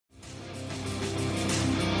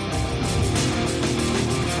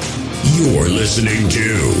You're listening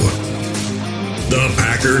to the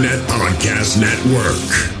Packernet Podcast Network.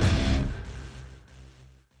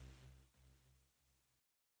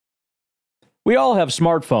 We all have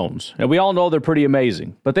smartphones, and we all know they're pretty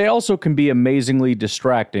amazing, but they also can be amazingly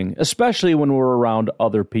distracting, especially when we're around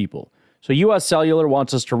other people. So US Cellular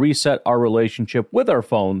wants us to reset our relationship with our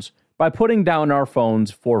phones by putting down our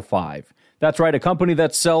phones for $5. That's right, a company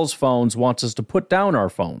that sells phones wants us to put down our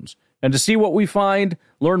phones. And to see what we find,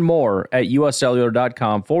 learn more at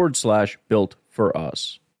uscellular.com/built for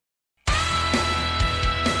us.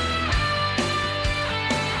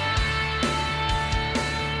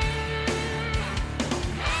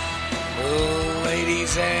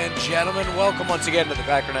 Ladies and gentlemen, welcome once again to the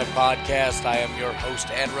Packernet Podcast. I am your host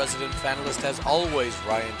and resident fanalist, as always,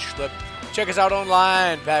 Ryan Schlip. Check us out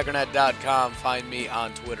online, packernet.com. Find me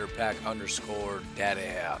on Twitter,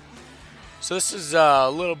 pack_daddy. So this is a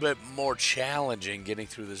little bit more challenging getting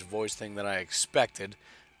through this voice thing than I expected.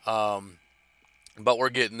 But we're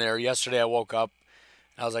getting there. Yesterday I woke up,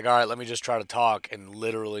 and I was like, all right, let me just try to talk, and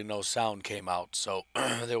literally no sound came out. So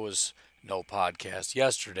there was no podcast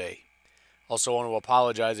yesterday. Also want to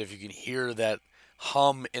apologize if you can hear that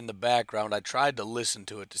hum in the background. I tried to listen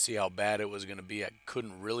to it to see how bad it was going to be. I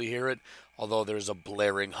couldn't really hear it, although there's a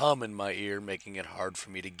blaring hum in my ear, making it hard for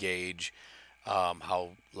me to gauge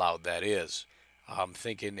how loud that is. I'm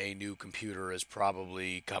thinking a new computer is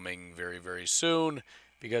probably coming very, very soon,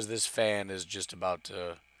 because this fan is just about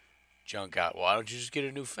to junk out. Why don't you just get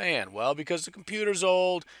a new fan? Well, because the computer's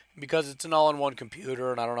old, because it's an all-in-one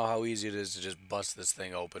computer, and I don't know how easy it is to just bust this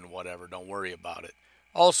thing open, whatever. Don't worry about it.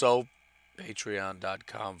 Also,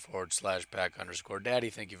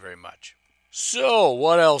 patreon.com/pack_daddy. Thank you very much. So,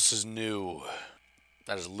 what else is new?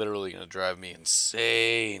 That is literally going to drive me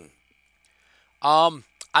insane.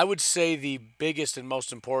 I would say the biggest and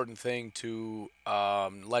most important thing to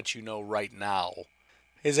let you know right now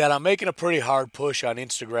is that I'm making a pretty hard push on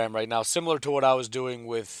Instagram right now, similar to what I was doing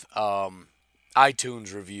with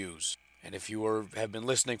iTunes reviews. And if you have been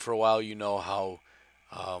listening for a while, you know how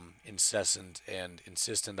incessant and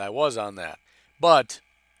insistent I was on that. But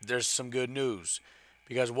there's some good news,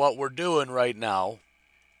 because what we're doing right now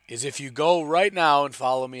is, if you go right now and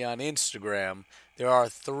follow me on Instagram, there are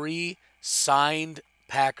 3 signed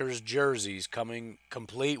Packers jerseys coming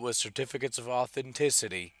complete with certificates of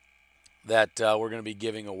authenticity that we're going to be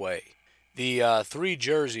giving away. The 3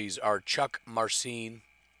 jerseys are Chuck Marcin,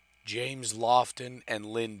 James Lofton, and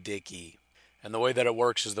Lynn Dickey. And the way that it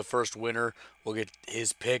works is the first winner will get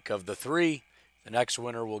his pick of the 3. The next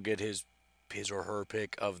winner will get his or her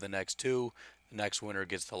pick of the next 2. The next winner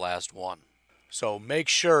gets the last one. So make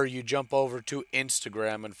sure you jump over to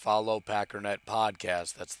Instagram and follow Packernet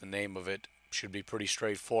Podcast. That's the name of it. Should be pretty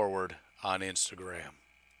straightforward on Instagram.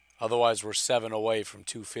 Otherwise, we're 7 away from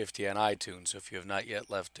 250 on iTunes. So if you have not yet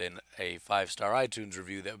left in a 5-star iTunes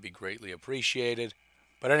review, that would be greatly appreciated.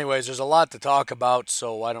 But anyways, there's a lot to talk about,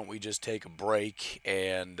 so why don't we just take a break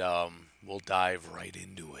and we'll dive right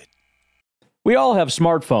into it. We all have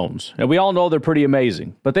smartphones, and we all know they're pretty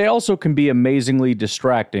amazing, but they also can be amazingly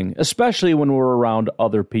distracting, especially when we're around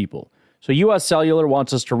other people. So US Cellular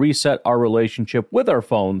wants us to reset our relationship with our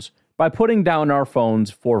phones by putting down our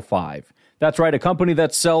phones for $5. That's right, a company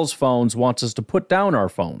that sells phones wants us to put down our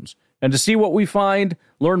phones. And to see what we find,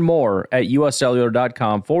 learn more at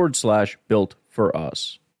uscellular.com/built for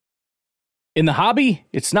us. In the hobby,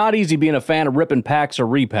 it's not easy being a fan of ripping packs or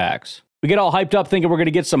repacks. We get all hyped up thinking we're going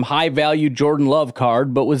to get some high-value Jordan Love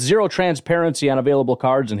card, but with zero transparency on available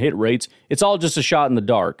cards and hit rates, it's all just a shot in the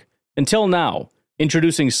dark. Until now,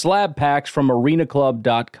 introducing slab packs from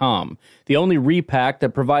arenaclub.com, the only repack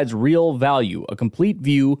that provides real value, a complete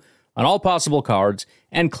view on all possible cards,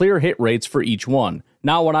 and clear hit rates for each one.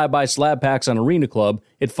 Now when I buy slab packs on Arena Club,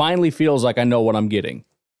 it finally feels like I know what I'm getting.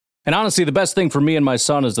 And honestly, the best thing for me and my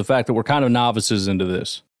son is the fact that we're kind of novices into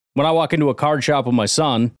this. When I walk into a card shop with my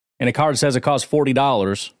son, and a card says it costs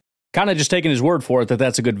 $40, kind of just taking his word for it that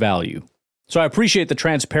that's a good value. So I appreciate the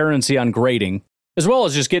transparency on grading, as well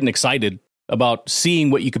as just getting excited about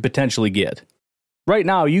seeing what you could potentially get. Right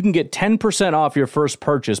now, you can get 10% off your first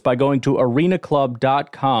purchase by going to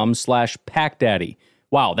arenaclub.com/packdaddy.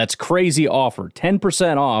 Wow, that's crazy offer.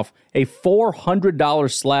 10% off a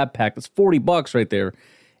 $400 slab pack. That's $40 right there.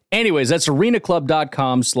 Anyways, that's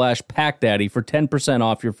arenaclub.com/packdaddy for 10%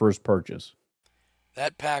 off your first purchase.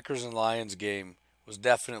 That Packers and Lions game was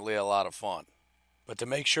definitely a lot of fun. But to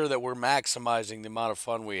make sure that we're maximizing the amount of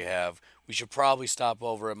fun we have, we should probably stop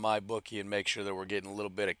over at MyBookie and make sure that we're getting a little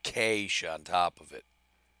bit of cash on top of it.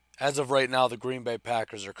 As of right now, the Green Bay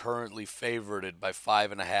Packers are currently favorited by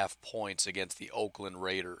 5.5 points against the Oakland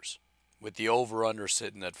Raiders. with the over-under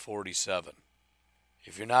sitting at 47.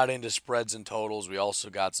 If you're not into spreads and totals, we also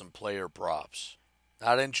got some player props.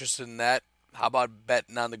 Not interested in that? How about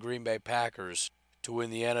betting on the Green Bay Packers to win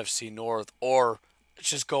the NFC North? Or let's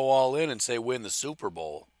just go all in and say win the Super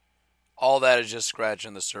Bowl. All that is just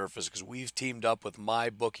scratching the surface because we've teamed up with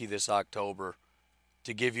MyBookie this October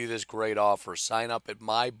to give you this great offer. Sign up at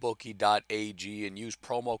mybookie.ag and use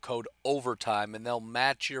promo code OVERTIME and they'll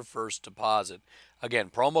match your first deposit. Again,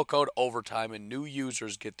 promo code OVERTIME and new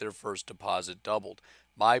users get their first deposit doubled.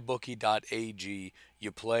 mybookie.ag.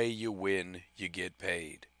 You play, you win, you get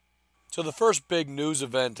paid. So the first big news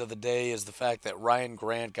event of the day is the fact that Ryan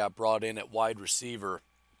Grant got brought in at wide receiver.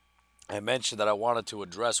 I mentioned that I wanted to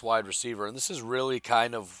address wide receiver, and this is really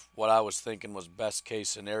kind of what I was thinking was best case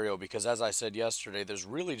scenario because, as I said yesterday, there's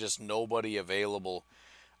really just nobody available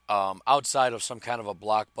outside of some kind of a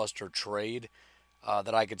blockbuster trade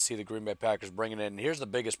that I could see the Green Bay Packers bringing in. And here's the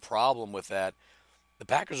biggest problem with that. The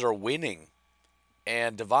Packers are winning,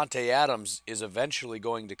 and Davante Adams is eventually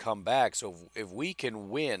going to come back. So if we can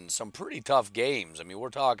win some pretty tough games, I mean, we're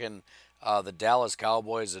talking the Dallas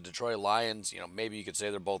Cowboys, the Detroit Lions, maybe you could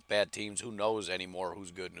say they're both bad teams. Who knows anymore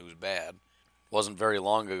who's good and who's bad? Wasn't very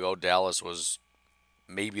long ago Dallas was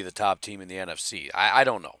maybe the top team in the NFC. I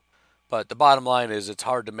don't know. But the bottom line is it's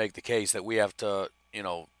hard to make the case that we have to,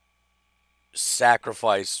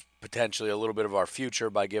 sacrifice potentially a little bit of our future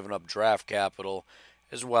by giving up draft capital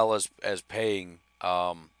as well as paying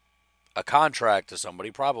a contract to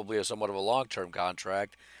somebody, probably a somewhat of a long-term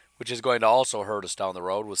contract, which is going to also hurt us down the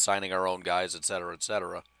road with signing our own guys, et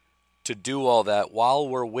cetera, to do all that while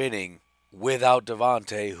we're winning without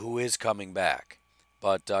Davante, who is coming back.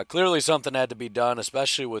 But clearly something had to be done,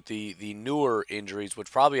 especially with the newer injuries,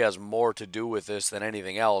 which probably has more to do with this than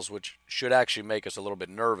anything else, which should actually make us a little bit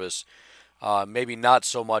nervous. Maybe not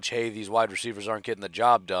so much, hey, these wide receivers aren't getting the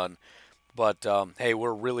job done, but, hey,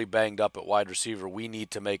 we're really banged up at wide receiver. We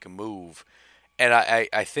need to make a move. And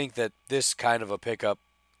I think that this kind of a pickup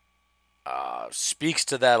speaks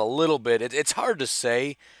to that a little bit. It's hard to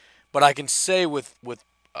say, but I can say with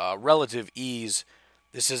relative ease,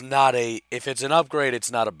 this is not if it's an upgrade,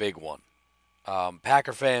 it's not a big one.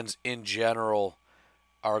 Packer fans in general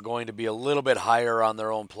are going to be a little bit higher on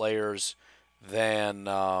their own players than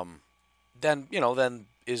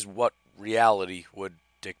is what reality would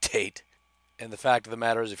dictate. And the fact of the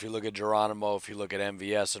matter is, if you look at Geronimo, if you look at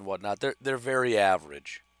MVS and whatnot, they're very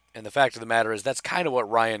average. And the fact of the matter is that's kind of what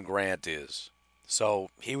Ryan Grant is. So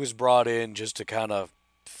he was brought in just to kind of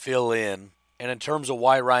fill in. And in terms of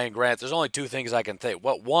why Ryan Grant, there's only two things I can think.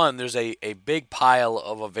 Well, one, there's a big pile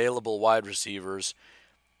of available wide receivers,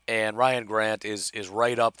 and Ryan Grant is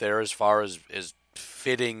right up there as far as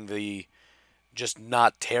fitting the just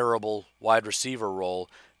not terrible wide receiver role.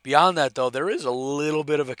 Beyond that, though, there is a little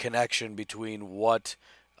bit of a connection between what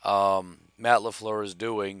Matt LaFleur is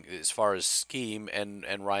doing as far as scheme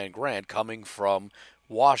and Ryan Grant coming from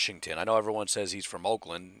Washington. I know everyone says he's from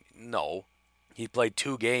Oakland. No. He played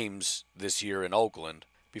 2 games this year in Oakland.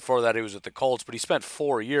 Before that, he was with the Colts, but he spent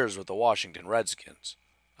 4 years with the Washington Redskins.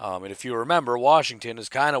 And if you remember, Washington is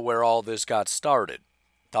kind of where all this got started.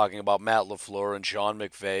 Talking about Matt LaFleur and Sean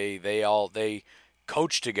McVay, they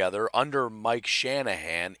coached together under Mike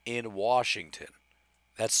Shanahan in Washington.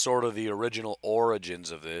 That's sort of the original origins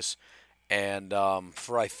of this. And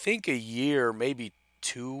for I think a year, maybe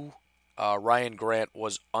 2, Ryan Grant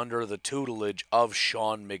was under the tutelage of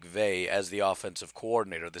Sean McVay as the offensive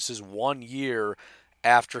coordinator. This is 1 year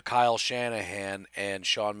after Kyle Shanahan and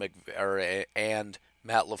and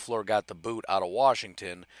Matt LaFleur got the boot out of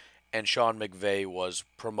Washington, and Sean McVay was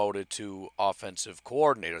promoted to offensive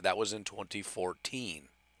coordinator. That was in 2014.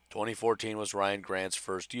 2014 was Ryan Grant's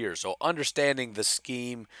first year. So understanding the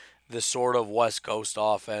scheme, the sort of West Coast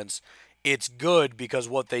offense, it's good because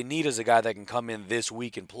what they need is a guy that can come in this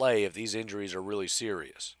week and play if these injuries are really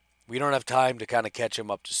serious. We don't have time to kind of catch him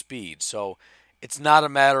up to speed. So it's not a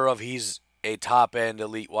matter of he's a top-end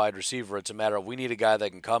elite wide receiver. It's a matter of we need a guy that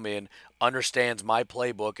can come in, understands my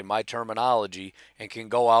playbook and my terminology, and can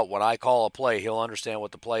go out when I call a play, he'll understand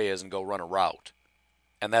what the play is and go run a route.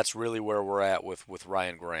 And that's really where we're at with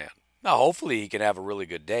Ryan Grant. Now, hopefully he can have a really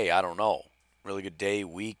good day. I don't know. Really good day,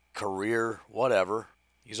 week, career, whatever.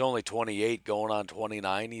 He's only 28 going on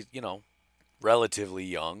 29. He's, relatively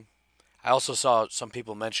young. I also saw some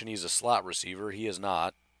people mention he's a slot receiver. He is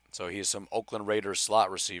not. So he is some Oakland Raiders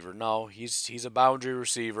slot receiver. No, he's a boundary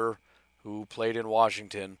receiver who played in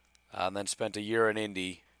Washington and then spent a year in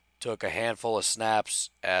Indy, took a handful of snaps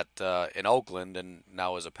in Oakland, and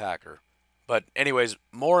now is a Packer. But anyways,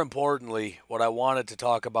 more importantly, what I wanted to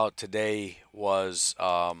talk about today was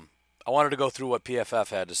I wanted to go through what PFF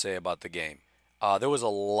had to say about the game. There was a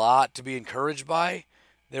lot to be encouraged by.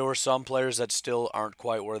 There were some players that still aren't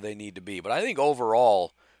quite where they need to be. But I think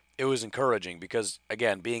overall, it was encouraging because,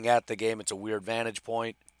 again, being at the game, it's a weird vantage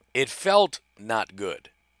point. It felt not good.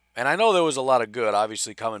 And I know there was a lot of good,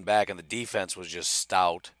 obviously, coming back, and the defense was just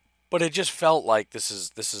stout. But it just felt like this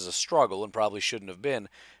is a struggle and probably shouldn't have been.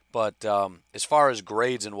 But as far as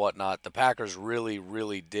grades and whatnot, the Packers really,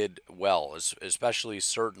 really did well, especially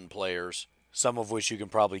certain players, some of which you can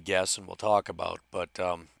probably guess and we'll talk about. But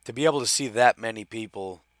to be able to see that many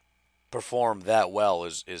people perform that well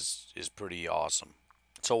is pretty awesome.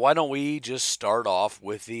 So why don't we just start off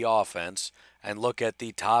with the offense and look at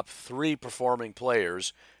the top 3 performing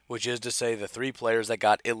players, which is to say the 3 players that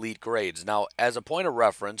got elite grades. Now, as a point of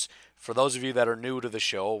reference, for those of you that are new to the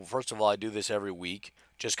show, first of all, I do this every week,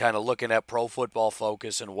 just kind of looking at Pro Football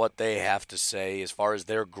Focus and what they have to say as far as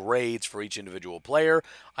their grades for each individual player.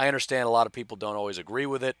 I understand a lot of people don't always agree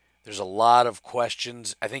with it. There's a lot of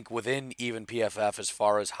questions, I think, within even PFF as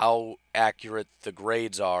far as how accurate the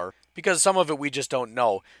grades are, because some of it we just don't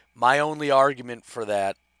know. My only argument for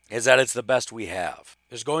that is that it's the best we have.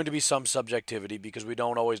 There's going to be some subjectivity because we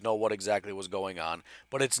don't always know what exactly was going on,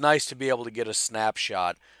 but it's nice to be able to get a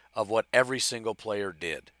snapshot of what every single player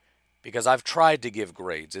did. Because I've tried to give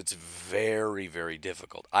grades. It's very, very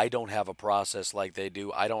difficult. I don't have a process like they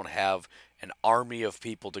do. I don't have an army of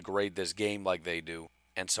people to grade this game like they do.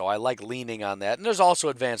 And so I like leaning on that. And there's also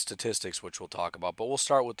advanced statistics, which we'll talk about. But we'll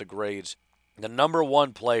start with the grades. The number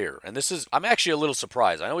 1 player, and I'm actually a little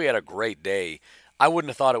surprised. I know he had a great day. I wouldn't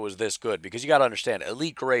have thought it was this good because you got to understand,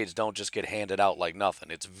 elite grades don't just get handed out like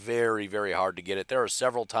nothing. It's very, very hard to get it. There are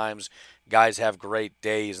several times guys have great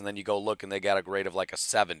days and then you go look and they got a grade of like a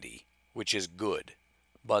 70. Which is good.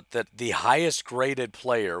 But the highest graded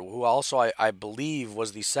player, who also I believe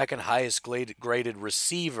was the second highest graded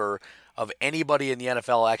receiver of anybody in the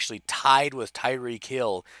NFL, actually tied with Tyreek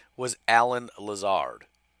Hill, was Allen Lazard.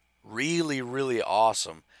 Really, really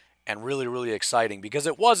awesome and really, really exciting because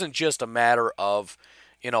it wasn't just a matter of,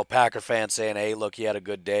 Packer fans saying, hey, look, he had a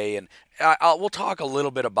good day. And we'll talk a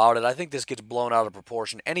little bit about it. I think this gets blown out of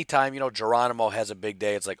proportion. Anytime, Geronimo has a big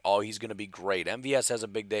day, it's like, oh, he's going to be great. MVS has a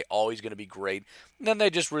big day, oh, he's going to be great. And then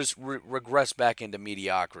they just regress back into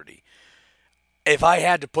mediocrity. If I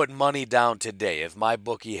had to put money down today, if my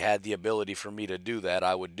bookie had the ability for me to do that,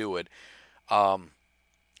 I would do it.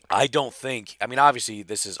 I don't think, obviously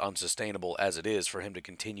this is unsustainable as it is for him to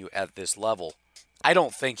continue at this level. I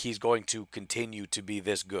don't think he's going to continue to be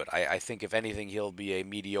this good. I think if anything, he'll be a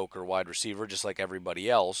mediocre wide receiver just like everybody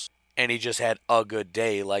else. And he just had a good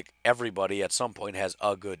day like everybody at some point has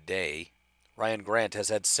a good day. Ryan Grant has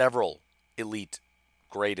had several elite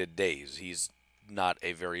graded days. He's not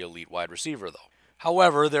a very elite wide receiver, though.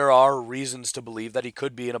 However, there are reasons to believe that he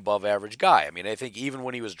could be an above-average guy. I think even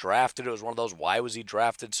when he was drafted, it was one of those why was he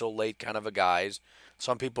drafted so late kind of a guys.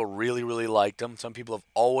 Some people really, really liked him. Some people have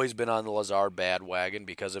always been on the Lazard bandwagon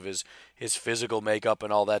because of his physical makeup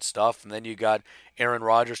and all that stuff. And then you got Aaron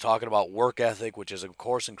Rodgers talking about work ethic, which is, of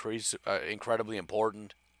course, incredibly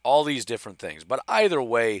important. All these different things. But either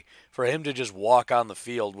way, for him to just walk on the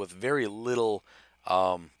field with very little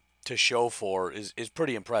to show for is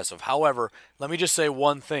pretty impressive. However, let me just say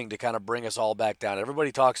one thing to kind of bring us all back down.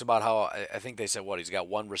 Everybody talks about how, I think they said, he's got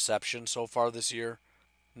 1 reception so far this year?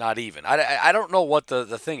 Not even. I don't know what the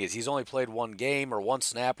thing is. He's only played 1 game or 1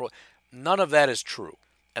 snap. None of that is true.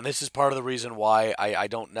 And this is part of the reason why I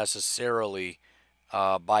don't necessarily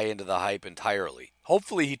buy into the hype entirely.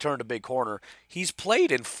 Hopefully he turned a big corner. He's played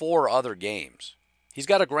in 4 other games. He's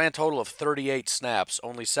got a grand total of 38 snaps.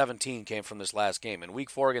 Only 17 came from this last game. In Week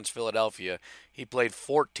 4 against Philadelphia, he played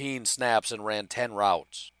 14 snaps and ran 10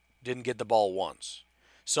 routes. Didn't get the ball once.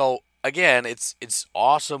 So, again, it's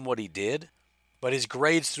awesome what he did. But his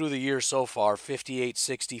grades through the year so far, 58,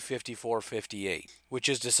 60, 54, 58, which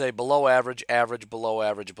is to say below average, average, below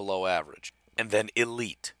average, below average, and then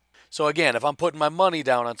elite. So again, if I'm putting my money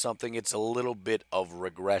down on something, it's a little bit of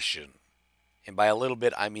regression. And by a little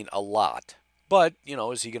bit, I mean a lot. But,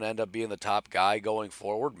 is he going to end up being the top guy going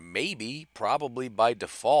forward? Maybe, probably by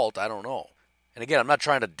default, I don't know. And again, I'm not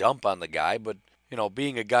trying to dump on the guy, but,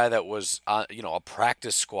 being a guy that was, a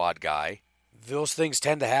practice squad guy, those things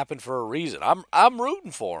tend to happen for a reason. I'm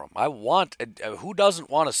rooting for him. I want who doesn't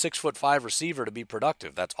want a 6'5" receiver to be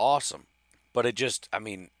productive? That's awesome. But it just, I've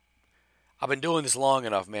been doing this long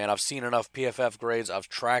enough, man. I've seen enough PFF grades. I've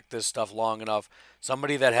tracked this stuff long enough.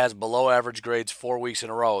 Somebody that has below average grades 4 weeks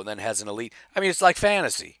in a row and then has an elite. It's like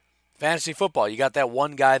fantasy football. You got that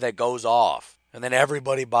one guy that goes off, and then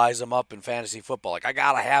everybody buys him up in fantasy football. Like, I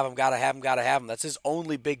gotta have him. That's his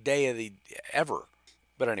only big day ever.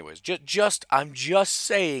 But anyways, I'm just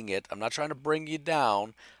saying it. I'm not trying to bring you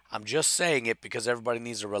down. I'm just saying it because everybody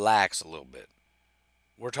needs to relax a little bit.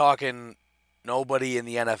 We're talking nobody in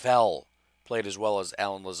the NFL played as well as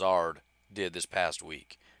Allen Lazard did this past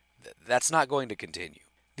week. That's not going to continue.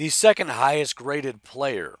 The second highest graded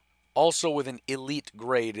player, also with an elite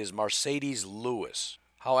grade, is Marcedes Lewis.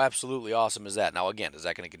 How absolutely awesome is that? Now, again, is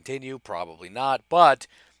that going to continue? Probably not, but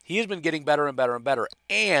he has been getting better and better and better.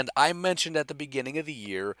 And I mentioned at the beginning of the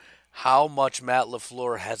year how much Matt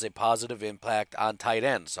LaFleur has a positive impact on tight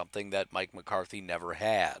ends, something that Mike McCarthy never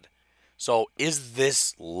had. So is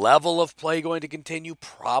this level of play going to continue?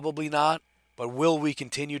 Probably not. But will we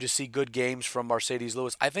continue to see good games from Marcedes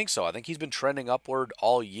Lewis? I think so. I think he's been trending upward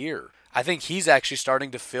all year. I think he's actually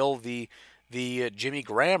starting to fill the Jimmy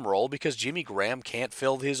Graham role because Jimmy Graham can't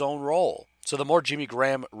fill his own role. So the more Jimmy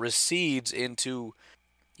Graham recedes into,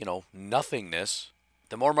 nothingness,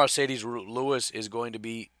 the more Marcedes Lewis is going to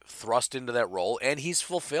be thrust into that role, and he's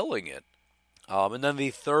fulfilling it. And then the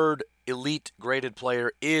third elite graded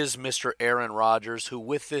player is Mr. Aaron Rodgers, who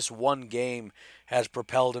with this one game has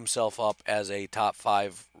propelled himself up as a top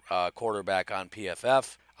 5 quarterback on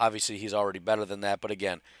PFF. Obviously, he's already better than that, but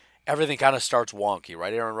again, everything kind of starts wonky,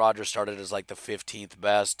 right? Aaron Rodgers started as like the 15th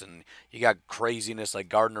best, and you got craziness like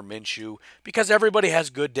Gardner Minshew, because everybody has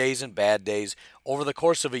good days and bad days. Over the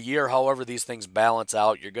course of a year, however these things balance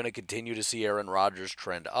out, you're going to continue to see Aaron Rodgers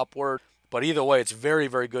trend upward. But either way, it's very,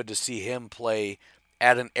 very good to see him play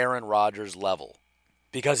at an Aaron Rodgers level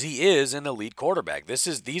because he is an elite quarterback.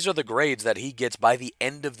 These are the grades that he gets by the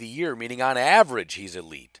end of the year, meaning on average he's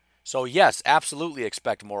elite. So yes, absolutely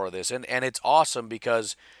expect more of this. And it's awesome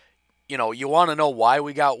because, you want to know why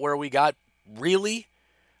we got where we got. Really,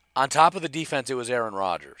 on top of the defense, it was Aaron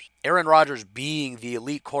Rodgers. Aaron Rodgers being the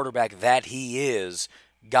elite quarterback that he is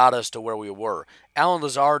got us to where we were. Allen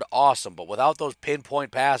Lazard, awesome, but without those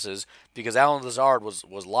pinpoint passes, because Allen Lazard was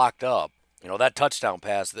locked up, that touchdown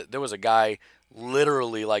pass, there was a guy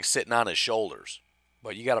literally like sitting on his shoulders.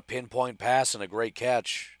 But you got a pinpoint pass and a great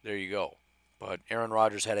catch, there you go. But Aaron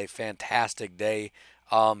Rodgers had a fantastic day.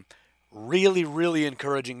 Really, really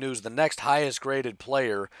encouraging news. The next highest graded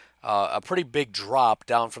player, a pretty big drop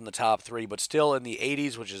down from the top 3, but still in the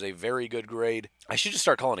 80s, which is a very good grade. I should just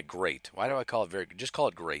start calling it great. Why do I call it very good? Just call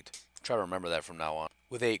it great. Try to remember that from now on.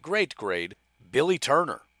 With a great grade, Billy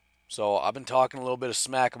Turner. So I've been talking a little bit of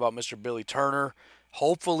smack about Mr. Billy Turner.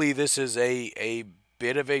 Hopefully this is a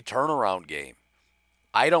bit of a turnaround game.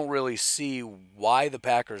 I don't really see why the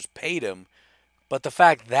Packers paid him, but the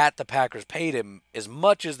fact that the Packers paid him as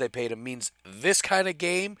much as they paid him means this kind of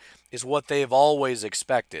game is what they've always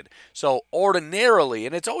expected. So ordinarily,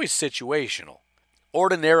 and it's always situational,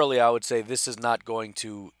 ordinarily I would say this is not going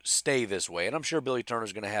to stay this way. And I'm sure Billy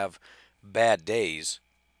Turner's going to have bad days,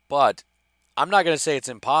 but I'm not going to say it's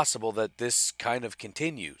impossible that this kind of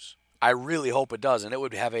continues. I really hope it does, and it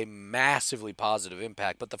would have a massively positive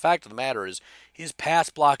impact. But the fact of the matter is his pass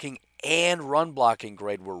blocking and run blocking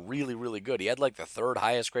grade were really, really good. He had like the third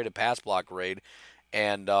highest graded pass block grade.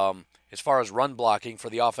 And as far as run blocking for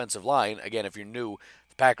the offensive line, again, if you're new,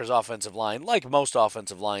 the Packers offensive line, like most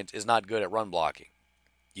offensive lines, is not good at run blocking.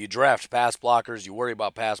 You draft pass blockers, you worry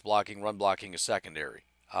about pass blocking, run blocking is secondary.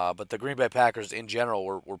 But the Green Bay Packers in general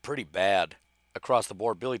were pretty bad across the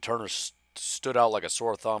board. Billy Turner stood out like a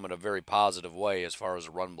sore thumb in a very positive way as far as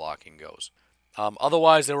run blocking goes.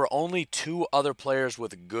 Otherwise, there were only 2 other players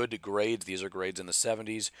with good grades. These are grades in the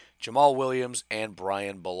 70s, Jamal Williams and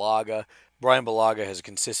Brian Bulaga. Brian Bulaga has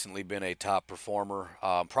consistently been a top performer.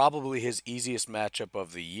 Probably his easiest matchup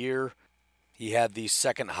of the year. He had the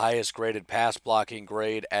second highest graded pass blocking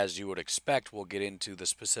grade, as you would expect. We'll get into the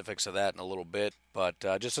specifics of that in a little bit. But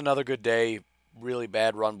just another good day. Really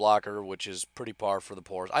bad run blocker, which is pretty par for the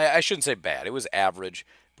course. I shouldn't say bad. It was average,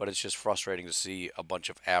 but it's just frustrating to see a bunch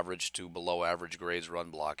of average to below average grades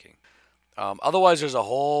run blocking. Otherwise, there's a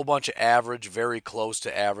whole bunch of average, very close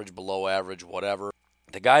to average, below average, whatever.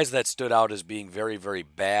 The guys that stood out as being very, very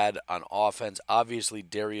bad on offense, obviously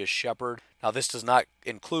Darius Shepard. Now, this does not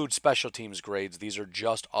include special teams grades. These are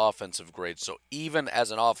just offensive grades. So even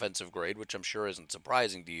as an offensive grade, which I'm sure isn't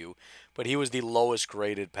surprising to you, but he was the lowest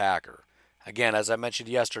graded Packer. Again, as I mentioned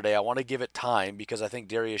yesterday, I want to give it time because I think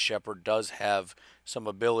Darius Shepard does have some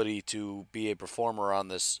ability to be a performer on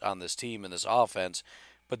this team in this offense,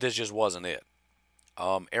 but this just wasn't it.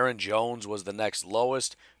 Aaron Jones was the next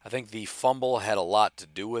lowest. I think the fumble had a lot to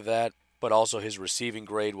do with that, but also his receiving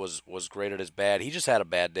grade was graded as bad. He just had a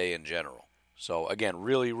bad day in general. So again,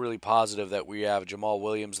 really, really positive that we have Jamal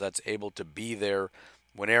Williams that's able to be there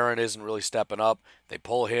when Aaron isn't really stepping up. They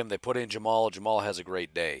pull him, they put in Jamal. Jamal has a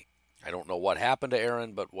great day. I don't know what happened to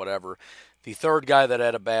Aaron, but whatever. The third guy that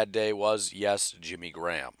had a bad day was, yes, Jimmy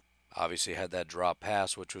Graham. Obviously had that drop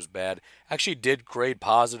pass, which was bad. Actually did grade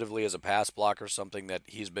positively as a pass blocker, something that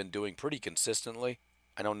he's been doing pretty consistently.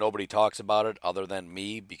 I know nobody talks about it other than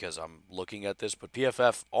me because I'm looking at this, but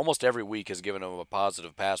PFF almost every week has given him a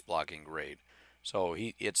positive pass blocking grade. So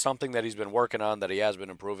it's something that he's been working on, that he has been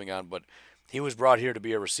improving on, but he was brought here to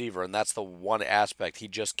be a receiver, and that's the one aspect he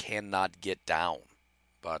just cannot get down.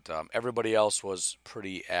 But everybody else was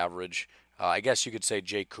pretty average. I guess you could say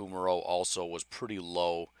Jake Kumerow also was pretty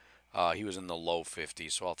low. He was in the low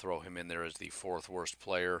 50s, so I'll throw him in there as the fourth worst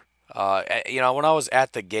player. When I was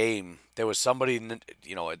at the game, there was somebody,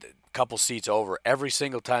 a couple seats over. Every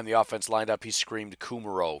single time the offense lined up, he screamed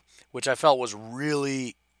Kumerow, which I felt was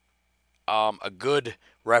really a good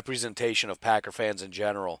representation of Packer fans in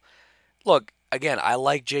general. Look, again, I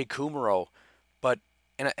like Jake Kumerow, but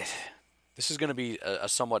this is going to be a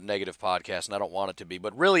somewhat negative podcast, and I don't want it to be.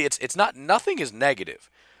 But really, it's not. Nothing is negative.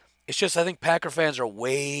 It's just I think Packer fans are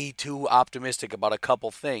way too optimistic about a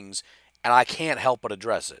couple things, and I can't help but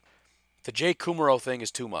address it. The Jake Kumerow thing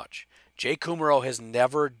is too much. Jake Kumerow has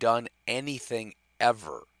never done anything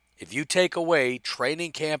ever. If you take away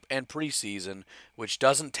training camp and preseason, which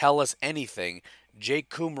doesn't tell us anything, Jake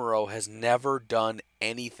Kumerow has never done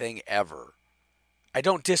anything ever. I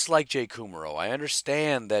don't dislike Jake Kumerow. I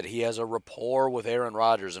understand that he has a rapport with Aaron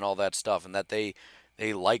Rodgers and all that stuff, and that they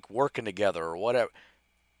like working together or whatever.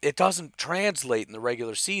 It doesn't translate in the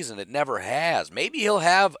regular season. It never has. Maybe he'll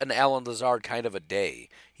have an Allen Lazard kind of a day.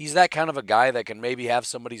 He's that kind of a guy that can maybe have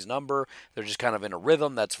somebody's number. They're just kind of in a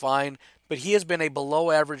rhythm. That's fine. But he has been a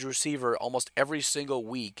below-average receiver almost every single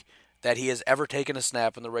week that he has ever taken a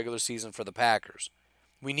snap in the regular season for the Packers.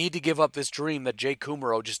 We need to give up this dream that Jake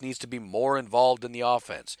Kumerow just needs to be more involved in the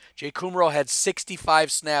offense. Jake Kumerow had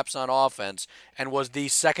 65 snaps on offense and was the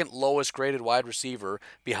second lowest graded wide receiver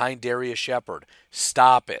behind Darius Shepard.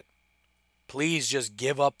 Stop it. Please just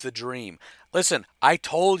give up the dream. Listen, I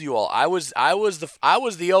told you all, I was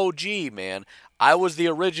the OG, man. I was the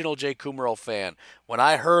original Jake Kumerow fan. When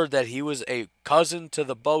I heard that he was a cousin to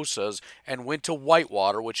the Bosas and went to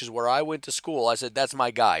Whitewater, which is where I went to school, I said, that's my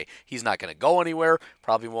guy. He's not going to go anywhere,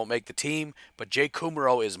 probably won't make the team, but Jake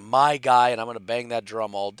Kumerow is my guy, and I'm going to bang that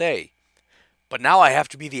drum all day. But now I have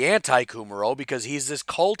to be the anti-Kumerow because he's this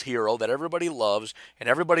cult hero that everybody loves, and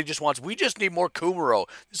everybody just wants, we just need more Kumerow.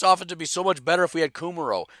 This offense would be so much better if we had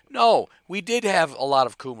Kumerow. No, we did have a lot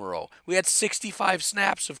of Kumerow. We had 65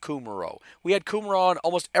 snaps of Kumerow. We had Kumerow on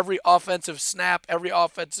almost every offensive snap, every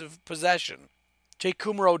offensive possession. Jake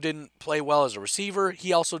Kumerow didn't play well as a receiver.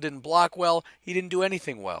 He also didn't block well. He didn't do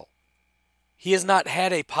anything well. He has not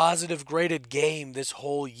had a positive graded game this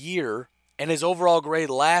whole year, and his overall grade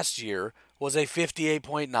last year was a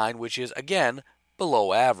 58.9, which is, again,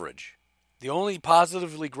 below average. The only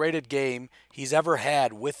positively graded game he's ever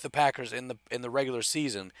had with the Packers in the regular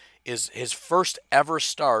season is his first ever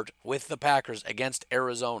start with the Packers against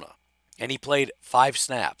Arizona. And he played 5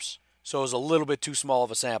 snaps. So it was a little bit too small of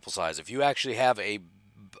a sample size. If you actually have a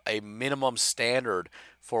minimum standard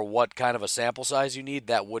for what kind of a sample size you need,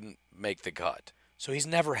 that wouldn't make the cut. So he's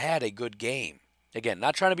never had a good game. Again,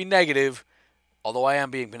 not trying to be negative, although I am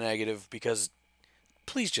being negative, because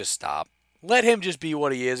please just stop. Let him just be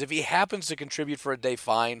what he is. If he happens to contribute for a day,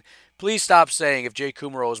 fine. Please stop saying if Jake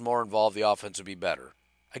Kumerow is more involved, the offense would be better.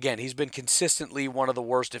 Again, he's been consistently one of the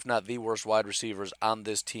worst, if not the worst, wide receivers on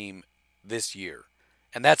this team this year.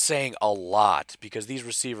 And that's saying a lot because these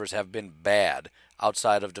receivers have been bad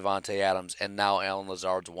outside of Davante Adams and now Allen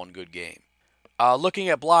Lazard's one good game. Looking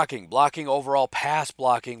at blocking overall pass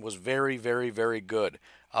blocking was very, very, very good.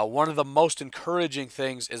 One of the most encouraging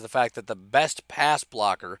things is the fact that the best pass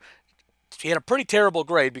blocker, he had a pretty terrible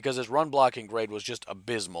grade because his run blocking grade was just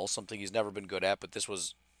abysmal, something he's never been good at, but this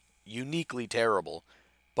was uniquely terrible.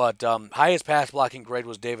 But highest pass blocking grade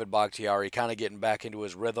was David Bakhtiari, kind of getting back into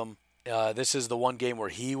his rhythm. This is the one game where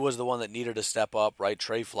he was the one that needed to step up, right?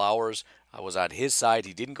 Trey Flowers was on his side.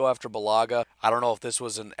 He didn't go after Bulaga. I don't know if this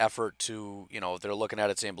was an effort to, if they're looking at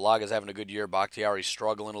it saying Bulaga's having a good year, Bakhtiari's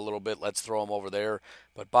struggling a little bit, let's throw him over there.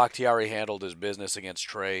 But Bakhtiari handled his business against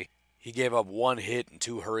Trey. He gave up 1 hit and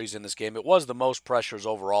 2 hurries in this game. It was the most pressures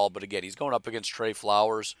overall, but again, he's going up against Trey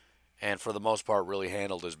Flowers, and for the most part really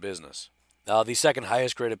handled his business. The second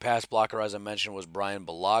highest graded pass blocker, as I mentioned, was Brian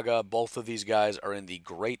Bulaga. Both of these guys are in the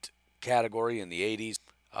great category in the 80s.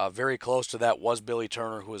 Very close to that was Billy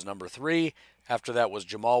Turner, who was number 3. After that was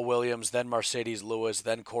Jamal Williams, then Mercedes Lewis,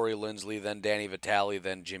 then Corey Linsley, then Danny Vitale,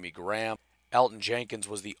 then Jimmy Graham. Elton Jenkins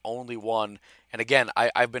was the only one. And again,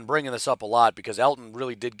 I've been bringing this up a lot because Elton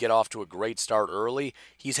really did get off to a great start early.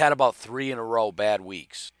 He's had about 3 in a row bad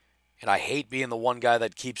weeks. and I hate being the one guy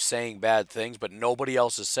that keeps saying bad things, but nobody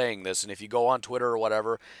else is saying this. And if you go on Twitter or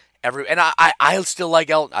whatever, I still like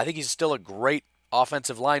Elton. I think he's still a great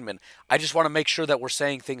offensive lineman. I just want to make sure that we're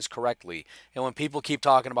saying things correctly. And when people keep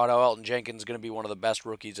talking about how Elton Jenkins is going to be one of the best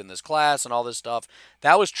rookies in this class and all this stuff,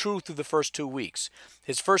 that was true through the first 2 weeks.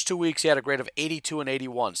 His first 2 weeks, he had a grade of 82 and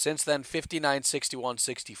 81. Since then, 59, 61,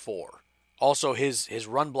 64. Also, his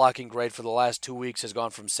run blocking grade for the last 2 weeks has gone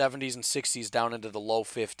from 70s and 60s down into the low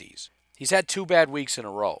 50s. He's had 2 bad weeks in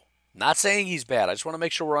a row. Not saying he's bad. I just want to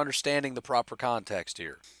make sure we're understanding the proper context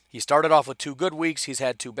here. He started off with 2 good weeks. He's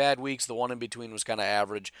had 2 bad weeks. The one in between was kind of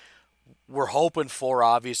average. We're hoping for,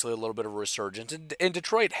 obviously, a little bit of a resurgence. And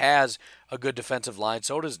Detroit has a good defensive line.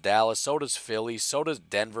 So does Dallas. So does Philly. So does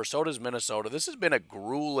Denver. So does Minnesota. This has been a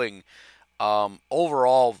grueling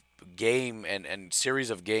overall game and series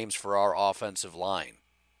of games for our offensive line.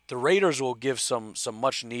 The Raiders will give some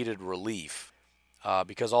much needed relief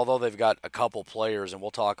because although they've got a couple players, and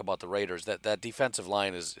we'll talk about the Raiders, that defensive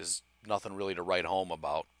line is nothing really to write home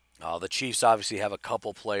about. The Chiefs obviously have a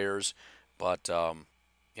couple players, but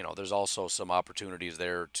there's also some opportunities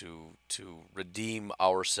there to redeem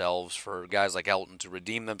ourselves, for guys like Elton to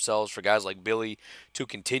redeem themselves, for guys like Billy to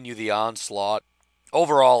continue the onslaught.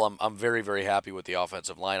 Overall, I'm very, very happy with the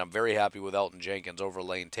offensive line. I'm very happy with Elton Jenkins over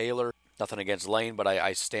Lane Taylor. Nothing against Lane, but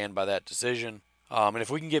I stand by that decision. And if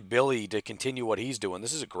we can get Billy to continue what he's doing,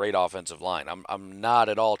 this is a great offensive line. I'm not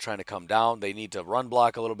at all trying to come down. They need to run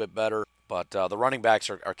block a little bit better, but the running backs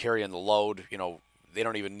are carrying the load. They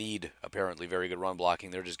don't even need, apparently, very good run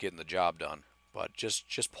blocking. They're just getting the job done. But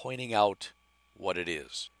just pointing out what it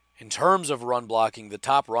is. In terms of run blocking, the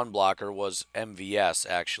top run blocker was MVS,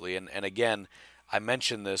 actually. And again, I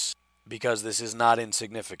mention this because this is not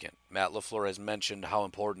insignificant. Matt LaFleur has mentioned how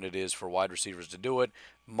important it is for wide receivers to do it.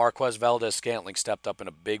 Marquez Valdes-Scantling stepped up in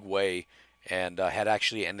a big way and had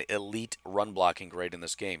actually an elite run blocking grade in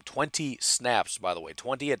this game. 20 snaps, by the way,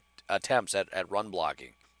 20 attempts at run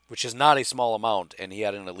blocking, which is not a small amount, and he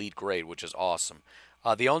had an elite grade, which is awesome.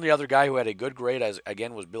 The only other guy who had a good grade,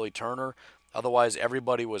 again, was Billy Turner. Otherwise,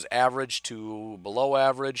 everybody was average to below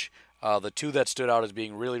average. The 2 that stood out as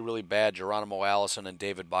being really, really bad, Geronimo Allison and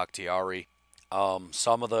David Bakhtiari.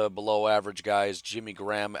 Some of the below average guys, Jimmy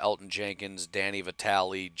Graham, Elton Jenkins, Danny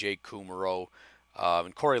Vitale, Jake Kumaro,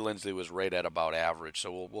 and Corey Linsley was right at about average,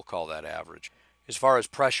 so we'll call that average. As far as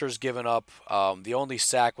pressures given up, the only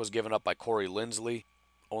sack was given up by Corey Linsley.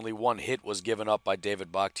 Only 1 hit was given up by David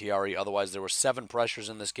Bakhtiari. Otherwise, there were 7 pressures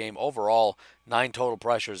in this game. Overall, 9 total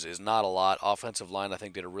pressures is not a lot. Offensive line, I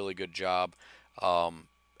think, did a really good job.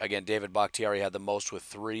 Again, David Bakhtiari had the most with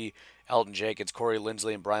 3. Elton Jenkins, Corey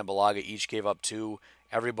Linsley, and Brian Bulaga each gave up 2.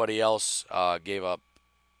 Everybody else gave up,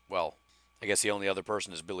 well, I guess the only other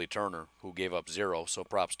person is Billy Turner, who gave up 0, so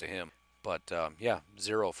props to him. But,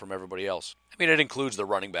 0 from everybody else. I mean, it includes the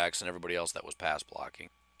running backs and everybody else that was pass blocking.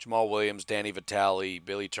 Jamal Williams, Danny Vitale,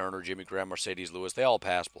 Billy Turner, Jimmy Graham, Mercedes Lewis, they all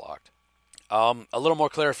pass blocked. A little more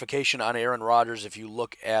clarification on Aaron Rodgers if you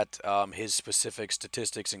look at his specific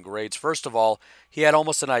statistics and grades. First of all, he had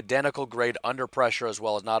almost an identical grade under pressure as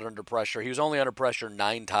well as not under pressure. He was only under pressure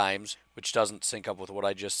 9 times, which doesn't sync up with what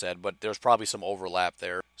I just said, but there's probably some overlap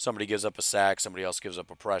there. Somebody gives up a sack, somebody else gives up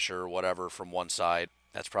a pressure or whatever from one side.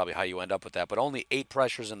 That's probably how you end up with that. But only 8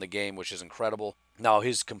 pressures in the game, which is incredible. Now,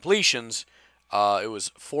 his completions, it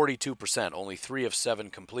was 42%, only 3 of 7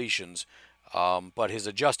 completions. But his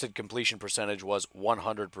adjusted completion percentage was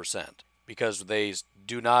 100% because they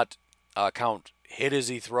do not count hit as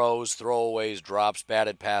he throws, throwaways, drops,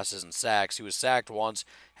 batted passes, and sacks. He was sacked once,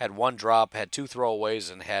 had 1 drop, had 2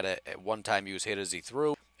 throwaways, and had at one time he was hit as he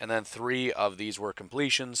threw. And then 3 of these were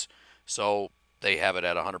completions, so they have it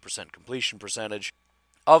at 100% completion percentage.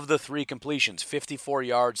 Of the 3 completions, 54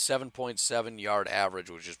 yards, 7.7 yard average,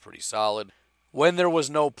 which is pretty solid. When there was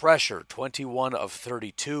no pressure, 21 of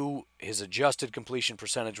 32. His adjusted completion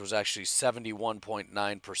percentage was actually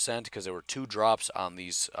 71.9% because there were 2 drops on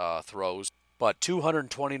these throws. But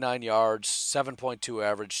 229 yards, 7.2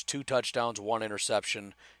 average, 2 touchdowns, 1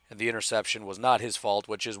 interception. And the interception was not his fault,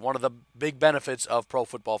 which is one of the big benefits of Pro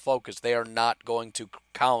Football Focus. They are not going to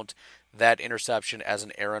count that interception as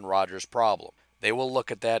an Aaron Rodgers problem. They will look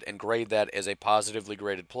at that and grade that as a positively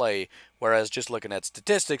graded play, whereas just looking at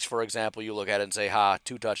statistics, for example, you look at it and say,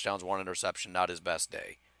 2 touchdowns, 1 interception, not his best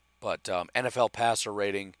day. But NFL passer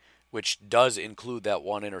rating, which does include that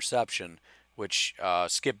 1 interception, which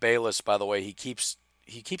Skip Bayless, by the way, he keeps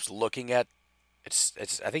looking at. I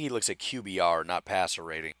think he looks at QBR, not passer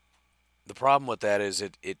rating. The problem with that is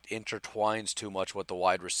it intertwines too much what the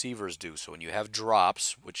wide receivers do. So when you have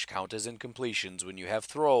drops, which count as incompletions, when you have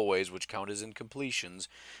throwaways, which count as incompletions,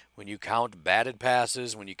 when you count batted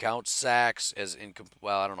passes, when you count sacks as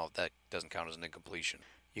well, I don't know if that doesn't count as an incompletion.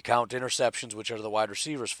 You count interceptions, which are the wide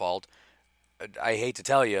receiver's fault. I hate to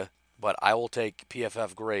tell you, but I will take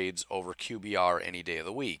PFF grades over QBR any day of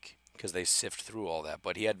the week because they sift through all that.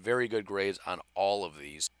 But he had very good grades on all of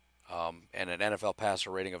these. And an NFL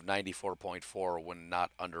passer rating of 94.4 when not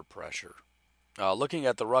under pressure. Looking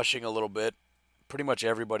at the rushing a little bit, pretty much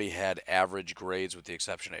everybody had average grades with the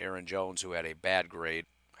exception of Aaron Jones, who had a bad grade.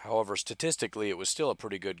 However, statistically, it was still a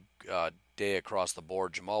pretty good day across the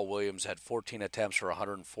board. Jamal Williams had 14 attempts for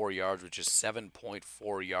 104 yards, which is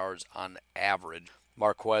 7.4 yards on average.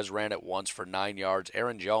 Marquez ran it once for 9 yards.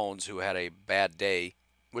 Aaron Jones, who had a bad day,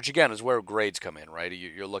 which again is where grades come in, right?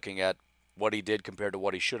 You're looking at what he did compared to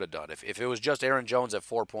what he should have done. If it was just Aaron Jones at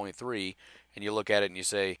 4.3 and you look at it and you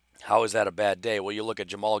say, how is that a bad day? Well, you look at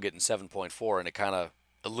Jamal getting 7.4 and it kind of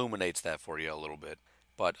illuminates that for you a little bit.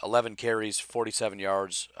 But 11 carries, 47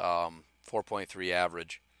 yards, 4.3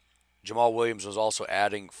 average. Jamal Williams was also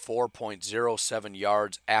adding 4.07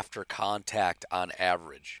 yards after contact on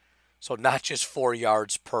average. So not just 4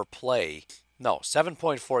 yards per play. No,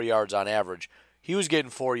 7.4 yards on average. He was getting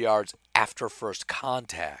 4 yards after first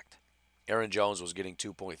contact. Aaron Jones was getting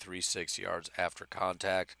 2.36 yards after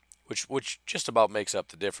contact, which just about makes up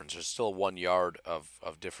the difference. There's still 1 yard of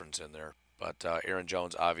difference in there. But Aaron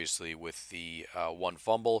Jones, obviously, with the one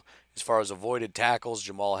fumble. As far as avoided tackles,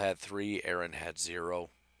 Jamal had 3, Aaron had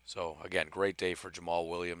 0. So, again, great day for Jamal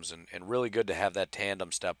Williams, and really good to have that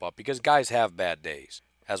tandem step up because guys have bad days.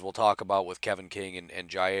 As we'll talk about with Kevin King and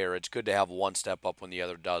Jair, it's good to have one step up when the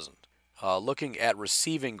other doesn't. Looking at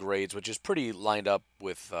receiving grades, which is pretty lined up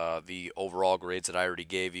with the overall grades that I already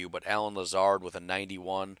gave you, but Allen Lazard with a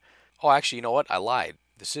 91. Oh, actually, you know what? I lied.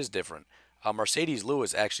 This is different. Mercedes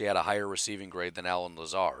Lewis actually had a higher receiving grade than Allen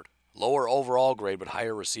Lazard. Lower overall grade, but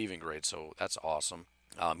higher receiving grade, so that's awesome.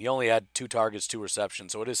 He only had 2 targets, 2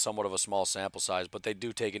 receptions, so it is somewhat of a small sample size, but they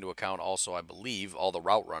do take into account also, I believe, all the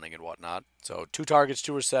route running and whatnot. So 2 targets,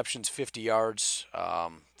 2 receptions, 50 yards.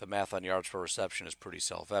 The math on yards per reception is pretty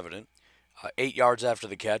self-evident. 8 yards after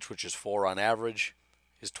the catch, which is 4 on average.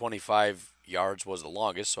 His 25 yards was the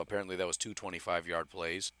longest, so apparently that was 2 25-yard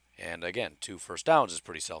plays. And again, 2 first downs is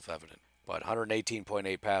pretty self-evident. But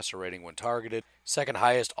 118.8 passer rating when targeted. Second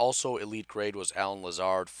highest, also elite grade, was Allen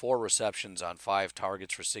Lazard. 4 receptions on 5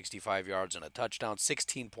 targets for 65 yards and a touchdown.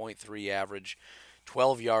 16.3 average.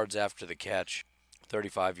 12 yards after the catch.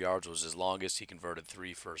 35 yards was his longest. He converted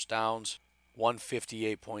 3 first downs.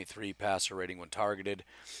 158.3 passer rating when targeted.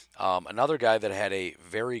 Another guy that had a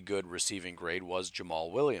very good receiving grade was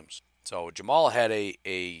Jamal Williams. So Jamal had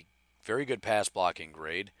a very good pass blocking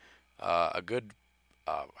grade, a good,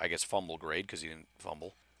 fumble grade because he didn't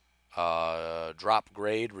fumble, drop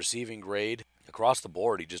grade, receiving grade. Across the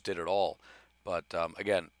board, he just did it all. But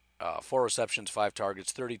again, 4 receptions, 5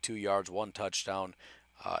 targets, 32 yards, 1 touchdown,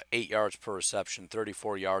 8 yards per reception,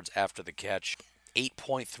 34 yards after the catch.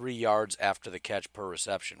 8.3 yards after the catch per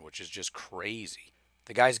reception, which is just crazy.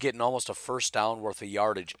 The guy's getting almost a first down worth of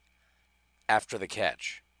yardage after the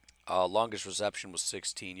catch. Longest reception was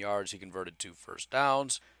 16 yards. He converted 2 first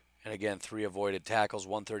downs. And again, 3 avoided tackles,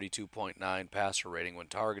 132.9 passer rating when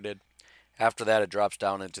targeted. After that, it drops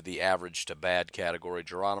down into the average to bad category.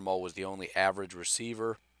 Geronimo was the only average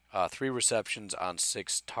receiver. 3 receptions on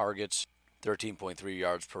 6 targets, 13.3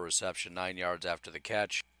 yards per reception, 9 yards after the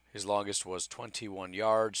catch. His longest was 21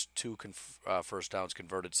 yards, 2 first downs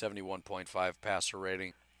converted, 71.5 passer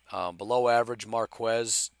rating. Below average,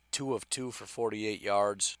 Marquez, 2 of 2 for 48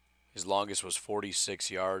 yards. His longest was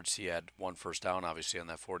 46 yards. He had 1 first down, obviously, on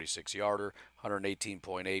that 46-yarder,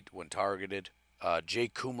 118.8 when targeted. Jay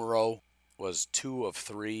Kumaro was 2 of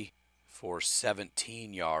 3 for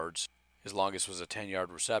 17 yards. His longest was a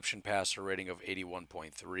 10-yard reception, passer rating of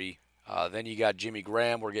 81.3. Then you got Jimmy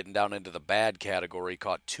Graham. We're getting down into the bad category.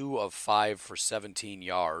 Caught 2 of 5 for 17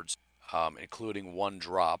 yards, including 1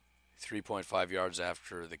 drop. 3.5 yards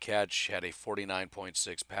after the catch. Had a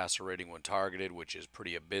 49.6 passer rating when targeted, which is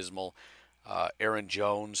pretty abysmal. Aaron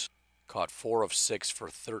Jones caught 4 of 6 for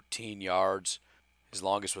 13 yards. His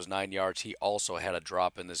longest was 9 yards. He also had a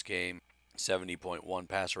drop in this game. 70.1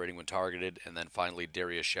 passer rating when targeted. And then finally,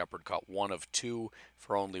 Darius Shepard caught 1 of 2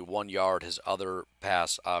 for only 1 yard. His other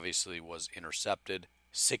pass obviously was intercepted.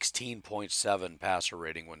 16.7 passer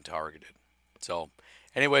rating when targeted. So,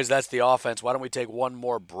 anyways, that's the offense. Why don't we take one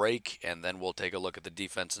more break, and then we'll take a look at the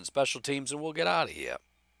defense and special teams, and we'll get out of here.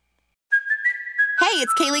 Hey,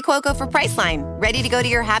 it's Kaylee Cuoco for Priceline. Ready to go to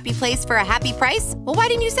your happy place for a happy price? Well, why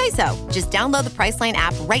didn't you say so? Just download the Priceline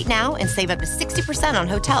app right now and save up to 60% on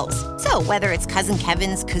hotels. So whether it's Cousin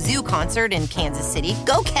Kevin's Kazoo Concert in Kansas City,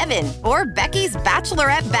 go Kevin, or Becky's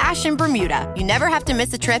Bachelorette Bash in Bermuda, you never have to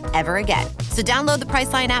miss a trip ever again. So download the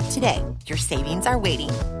Priceline app today. Your savings are waiting.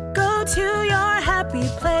 Go to your happy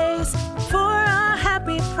place for a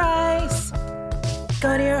happy price.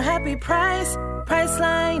 Go to your happy price,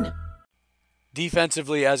 Priceline.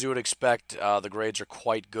 Defensively, as you would expect, the grades are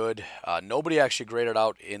quite good. Nobody actually graded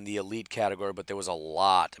out in the elite category, but there was a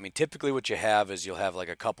lot. I mean, typically what you have is you'll have like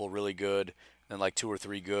a couple really good, then like 2 or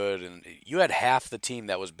 3 good, and you had half the team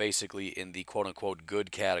that was basically in the quote-unquote good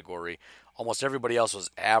category. Almost everybody else was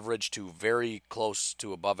average to very close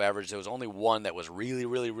to above average. There was only one that was really,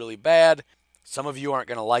 really, really bad. Some of you aren't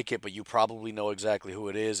going to like it, but you probably know exactly who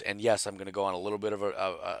it is. And yes, I'm going to go on a little bit of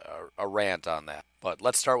a rant on that. But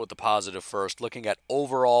let's start with the positive first. Looking at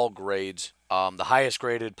overall grades, the highest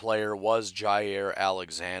graded player was Jair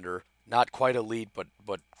Alexander. Not quite elite, but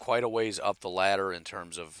quite a ways up the ladder in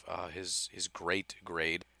terms of his great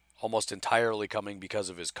grade. Almost entirely coming because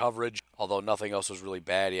of his coverage. Although nothing else was really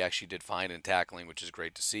bad, he actually did fine in tackling, which is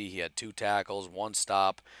great to see. He had 2 tackles, 1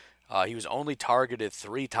 stop. He was only targeted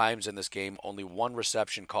 3 times in this game, only 1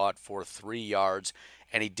 reception caught for 3 yards,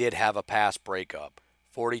 and he did have a pass breakup.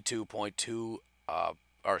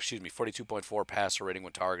 42.4 passer rating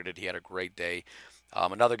when targeted. He had a great day.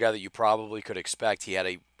 Another guy that you probably could expect, he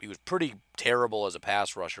was pretty terrible as a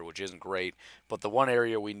pass rusher, which isn't great, but the one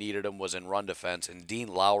area we needed him was in run defense, and Dean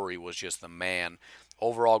Lowry was just the man.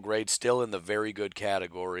 Overall grade still in the very good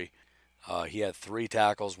category. He had 3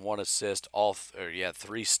 tackles, 1 assist, he had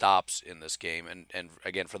 3 stops in this game. And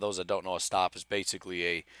again, for those that don't know, a stop is basically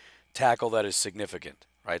a tackle that is significant,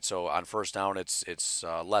 right? So on first down, it's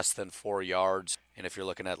less than 4 yards, and if you're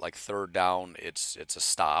looking at like third down, it's a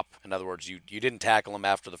stop. In other words, you didn't tackle him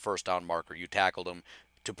after the first down marker, you tackled him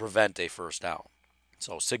to prevent a first down.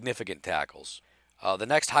 So significant tackles. The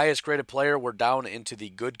next highest graded player, we're down into the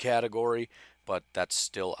good category, but that's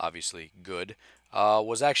still obviously good.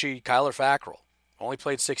 Was actually Kyler Fackrell. Only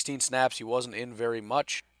played 16 snaps. He wasn't in very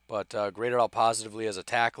much, but graded out positively as a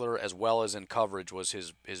tackler as well as in coverage was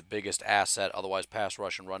his biggest asset. Otherwise, pass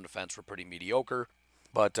rush and run defense were pretty mediocre.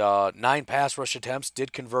 But 9 pass rush attempts,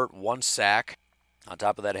 did convert 1 sack. On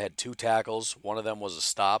top of that, had 2 tackles. One of them was a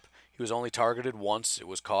stop. He was only targeted once. It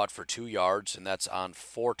was caught for 2 yards, and that's on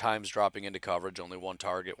 4 times dropping into coverage. Only 1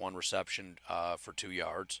 target, 1 reception for 2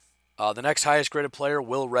 yards. The next highest graded player,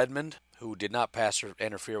 Will Redmond, who did not pass or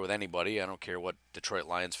interfere with anybody. I don't care what Detroit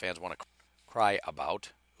Lions fans want to cry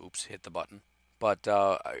about. Oops, hit the button. But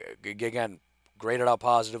again, graded out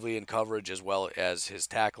positively in coverage as well as his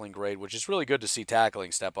tackling grade, which is really good to see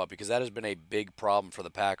tackling step up because that has been a big problem for the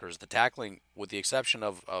Packers. The tackling, with the exception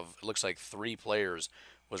of it looks like 3 players,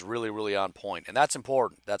 was really, really on point. And that's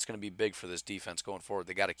important. That's going to be big for this defense going forward.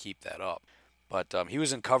 They got to keep that up. But he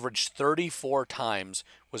was in coverage 34 times,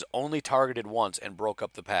 was only targeted once, and broke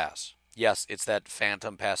up the pass. Yes, it's that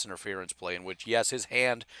phantom pass interference play in which, yes, his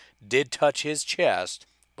hand did touch his chest,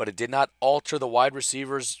 but it did not alter the wide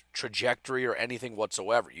receiver's trajectory or anything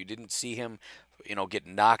whatsoever. You didn't see him, get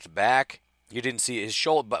knocked back. You didn't see his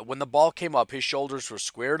shoulder, but when the ball came up, his shoulders were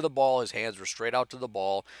square to the ball, his hands were straight out to the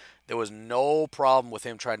ball. There was no problem with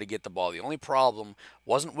him trying to get the ball. The only problem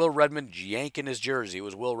wasn't Will Redmond yanking his jersey. It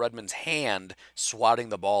was Will Redmond's hand swatting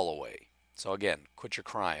the ball away. So again, quit your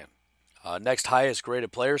crying. Next highest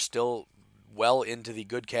graded player, still well into the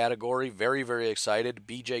good category. Very, very excited.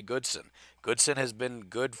 B.J. Goodson. Goodson has been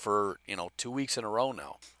good for 2 weeks in a row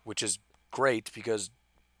now, which is great because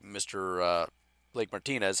Mr. Blake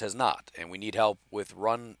Martinez has not, and we need help with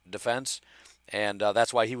run defense. And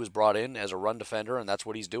that's why he was brought in as a run defender, and that's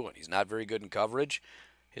what he's doing. He's not very good in coverage.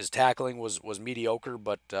 His tackling was mediocre,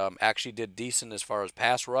 but actually did decent as far as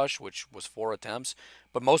pass rush, which was 4 attempts.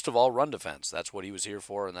 But most of all, run defense. That's what he was here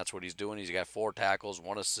for, and that's what he's doing. He's got 4 tackles,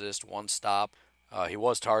 1 assist, 1 stop. He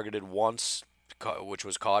was targeted once, which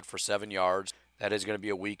was caught for 7 yards. That is going to be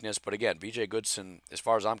a weakness. But again, B.J. Goodson, as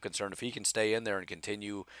far as I'm concerned, if he can stay in there and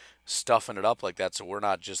continue stuffing it up like that so we're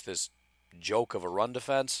not just this joke of a run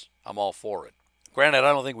defense, I'm all for it. Granted,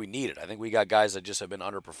 I don't think we need it. I think we got guys that just have been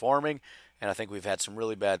underperforming, and I think we've had some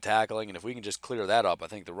really bad tackling. And if we can just clear that up, I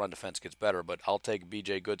think the run defense gets better. But I'll take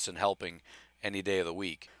B.J. Goodson helping any day of the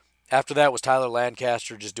week. After that was Tyler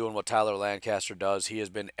Lancaster, just doing what Tyler Lancaster does. He has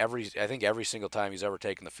been every single time he's ever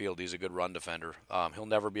taken the field, he's a good run defender. He'll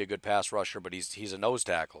never be a good pass rusher, but he's a nose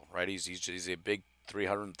tackle, right? He's a big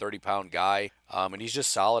 330-pound guy, and he's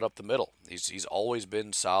just solid up the middle. He's always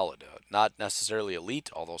been solid. Not necessarily elite,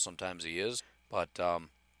 although sometimes he is. But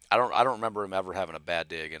I don't remember him ever having a bad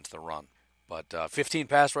day against the run. But 15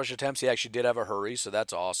 pass rush attempts. He actually did have a hurry, so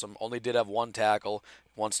that's awesome. Only did have one tackle,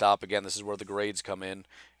 one stop. Again, this is where the grades come in,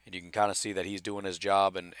 and you can kind of see that he's doing his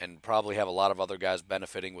job and probably have a lot of other guys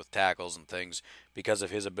benefiting with tackles and things because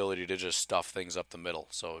of his ability to just stuff things up the middle.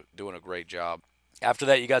 So doing a great job. After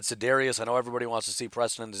that, you got Za'Darius. I know everybody wants to see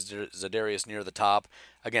Preston and Za'Darius near the top.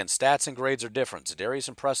 Again, stats and grades are different. Za'Darius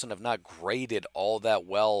and Preston have not graded all that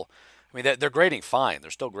well. I mean, they're grading fine.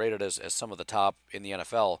 They're still graded as some of the top in the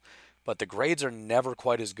NFL. But the grades are never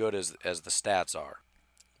quite as good as the stats are.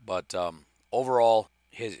 But overall,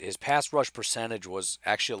 his pass rush percentage was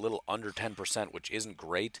actually a little under 10%, which isn't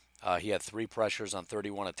great. He had 3 pressures on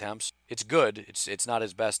 31 attempts. It's good. It's not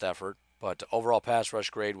his best effort. But overall pass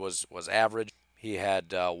rush grade was average. He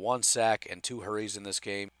had 1 sack and 2 hurries in this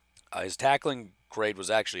game. His tackling grade was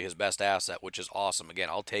actually his best asset, which is awesome. Again,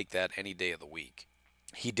 I'll take that any day of the week.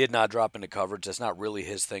 He did not drop into coverage. That's not really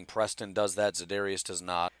his thing. Preston does that. Za'Darius does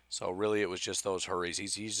not. So really it was just those hurries.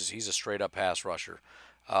 He's a straight-up pass rusher.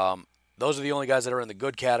 Those are the only guys that are in the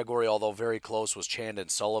good category, although very close was Chandon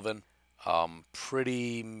Sullivan.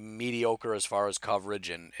 Pretty mediocre as far as coverage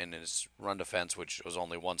and his run defense, which was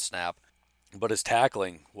only 1 snap. But his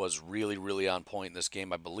tackling was really, really on point in this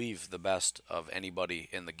game. I believe the best of anybody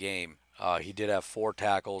in the game. He did have 4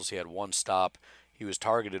 tackles. He had 1 stop. He was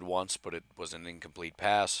targeted once, but it was an incomplete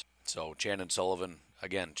pass. So Chandon Sullivan,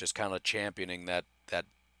 again, just kind of championing that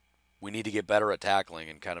we need to get better at tackling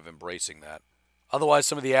and kind of embracing that. Otherwise,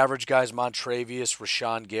 some of the average guys, Montravius,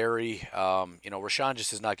 Rashawn Gary, Rashawn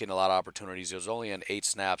just is not getting a lot of opportunities. He was only on 8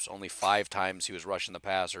 snaps, only 5 times he was rushing the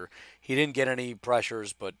passer. He didn't get any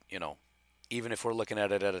pressures, but, even if we're looking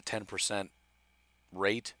at it at a 10%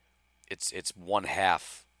 rate, it's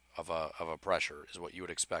 1/2 of a pressure is what you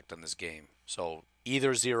would expect in this game. So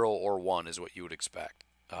either 0 or 1 is what you would expect.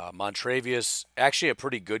 Montravius, actually a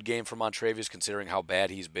pretty good game for Montravius considering how bad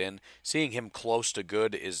he's been. Seeing him close to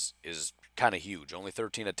good is kind of huge. Only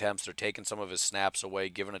 13 attempts. They're taking some of his snaps away,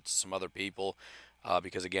 giving it to some other people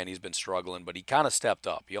because, again, he's been struggling. But he kind of stepped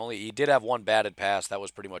up. He did have 1 batted pass. That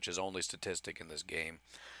was pretty much his only statistic in this game.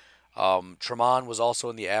 Tremont was also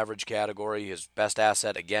in the average category. His best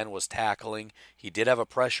asset, again, was tackling. He did have a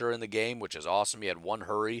pressure in the game, which is awesome. He had 1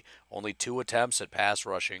 hurry, only 2 attempts at pass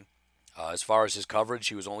rushing. As far as his coverage,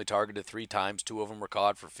 he was only targeted 3 times. 2 of them were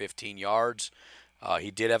caught for 15 yards. He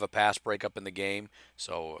did have a pass breakup in the game,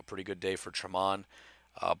 so a pretty good day for Tremont.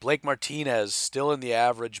 Blake Martinez, still in the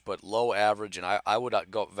average, but low average, and I would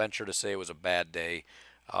venture to say it was a bad day.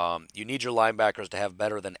 You need your linebackers to have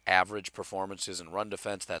better than average performances in run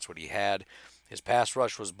defense. That's what he had. His pass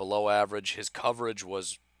rush was below average. His coverage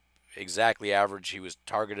was exactly average. He was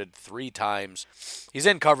targeted 3 times. He's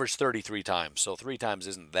in coverage 33 times, so 3 times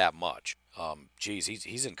isn't that much.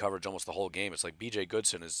 He's in coverage almost the whole game. It's like B.J.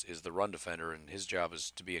 Goodson is the run defender, and his job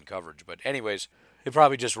is to be in coverage. But anyways, they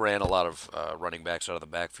probably just ran a lot of running backs out of the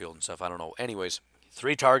backfield and stuff. I don't know. Anyways,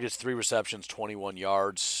 3 targets, 3 receptions, 21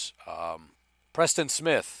 yards. Preston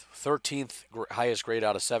Smith, 13th highest grade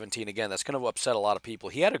out of 17. Again, that's going to upset a lot of people.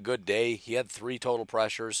 He had a good day. He had 3 total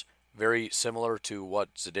pressures, very similar to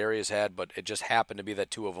what Za'Darius had, but it just happened to be that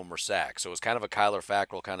 2 of them were sacks. So it was kind of a Kyler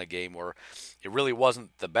Fackrell kind of game where it really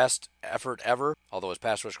wasn't the best effort ever, although his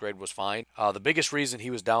pass rush grade was fine. The biggest reason he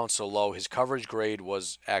was down so low, his coverage grade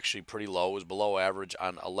was actually pretty low. It was below average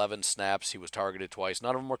on 11 snaps. He was targeted twice.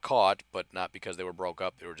 None of them were caught, but not because they were broke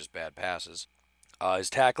up. They were just bad passes.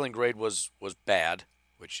 His tackling grade was bad,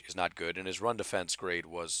 which is not good, and his run defense grade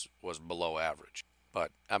was below average.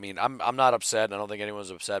 But, I mean, I'm not upset. I don't think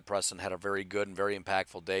anyone's upset. Preston had a very good and very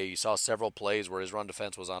impactful day. You saw several plays where his run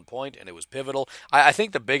defense was on point, and it was pivotal. I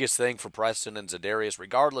think the biggest thing for Preston and Za'Darius,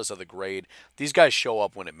 regardless of the grade, these guys show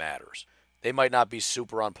up when it matters. They might not be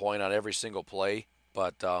super on point on every single play,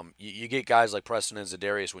 but you get guys like Preston and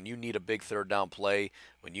Za'Darius, when you need a big 3rd down play,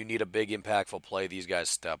 when you need a big impactful play, these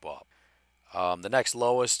guys step up. The next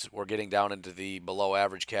lowest, we're getting down into the below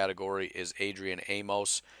average category, is Adrian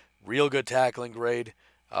Amos. Real good tackling grade.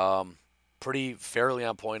 Pretty fairly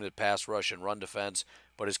on point at pass rush and run defense,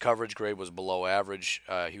 but his coverage grade was below average.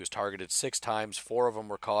 He was targeted 6 times. 4 of them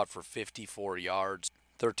were caught for 54 yards,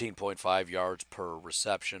 13.5 yards per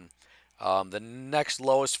reception. The next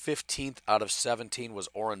lowest, 15th out of 17, was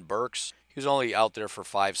Oren Burks. He was only out there for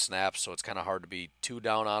 5 snaps, so it's kind of hard to be too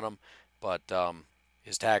down on him, but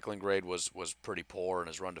his tackling grade was pretty poor, and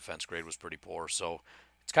his run defense grade was pretty poor. So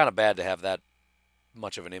it's kind of bad to have that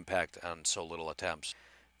much of an impact on so little attempts.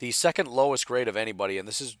 The second lowest grade of anybody, and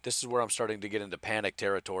this is where I'm starting to get into panic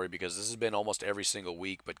territory because this has been almost every single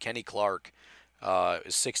week, but Kenny Clark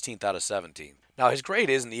is 16th out of 17. Now, his grade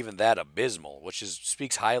isn't even that abysmal, which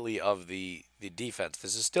speaks highly of the defense.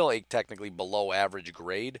 This is still a technically below average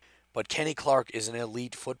grade, but Kenny Clark is an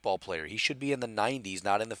elite football player. He should be in the 90s,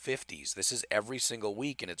 not in the 50s. This is every single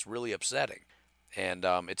week, and it's really upsetting. And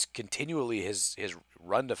it's continually his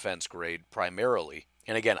run defense grade primarily.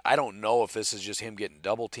 And again, I don't know if this is just him getting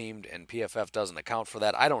double teamed and PFF doesn't account for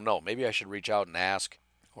that. I don't know. Maybe I should reach out and ask.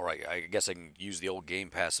 Or I guess I can use the old Game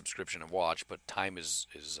Pass subscription and watch, but time is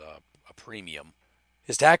a premium.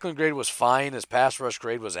 His tackling grade was fine. His pass rush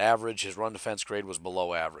grade was average. His run defense grade was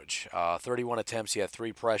below average. 31 attempts. He had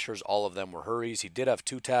 3 pressures. All of them were hurries. He did have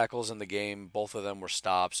 2 tackles in the game. Both of them were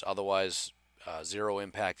stops. Otherwise, 0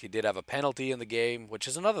 impact. He did have a penalty in the game, which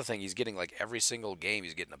is another thing. He's getting like every single game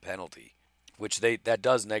he's getting a penalty, which that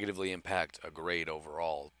does negatively impact a grade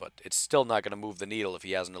overall. But it's still not going to move the needle if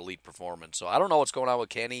he has an elite performance. So I don't know what's going on with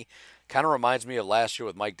Kenny. Kind of reminds me of last year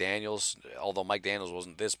with Mike Daniels, although Mike Daniels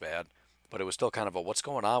wasn't this bad. But it was still kind of a what's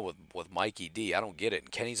going on with Mikey D. I don't get it.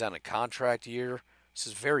 And Kenny's on a contract year. This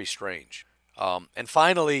is very strange. And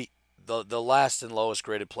finally, the last and lowest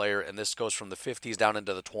graded player, and this goes from the 50s down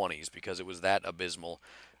into the 20s because it was that abysmal,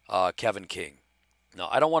 Kevin King. Now,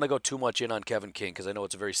 I don't want to go too much in on Kevin King because I know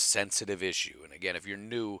it's a very sensitive issue. And again, if you're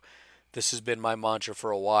new, this has been my mantra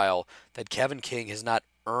for a while, that Kevin King has not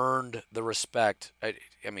earned the respect. I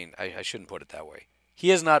shouldn't put it that way. He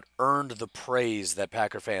has not earned the praise that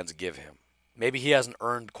Packer fans give him. Maybe he hasn't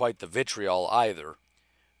earned quite the vitriol either,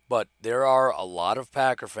 but there are a lot of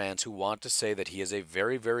Packer fans who want to say that he is a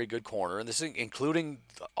very, very good corner, and this is including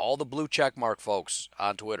all the blue checkmark folks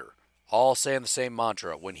on Twitter, all saying the same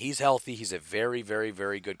mantra. When he's healthy, he's a very, very,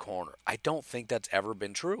 very good corner. I don't think that's ever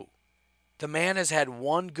been true. The man has had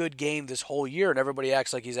one good game this whole year, and everybody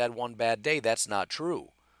acts like he's had one bad day. That's not true.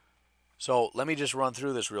 So let me just run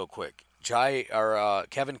through this real quick.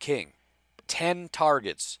 Kevin King, 10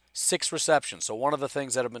 targets, 6 receptions. So one of the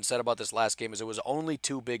things that have been said about this last game is it was only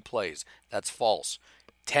 2 big plays. That's false.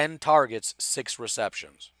 10 targets, 6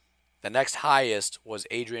 receptions. The next highest was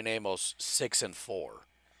Adrian Amos, 6 and 4.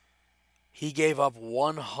 He gave up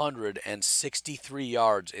 163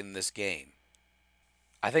 yards in this game.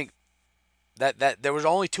 I think that there was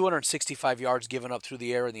only 265 yards given up through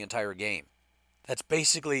the air in the entire game. That's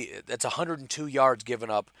 102 yards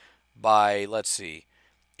given up by, let's see,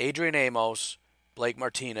 Adrian Amos, Blake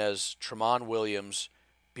Martinez, Tramon Williams,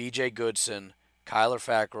 B.J. Goodson, Kyler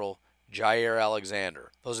Fackrell, Jair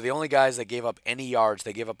Alexander. Those are the only guys that gave up any yards.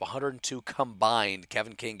 They gave up 102 combined.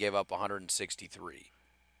 Kevin King gave up 163.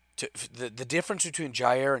 The difference between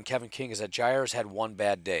Jair and Kevin King is that Jair's had one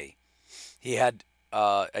bad day. He had,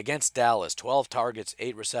 against Dallas, 12 targets,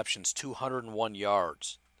 8 receptions, 201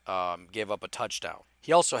 yards. Gave up a touchdown.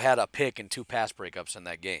 He also had a pick and 2 pass breakups in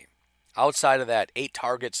that game. Outside of that, 8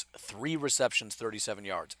 targets, 3 receptions, 37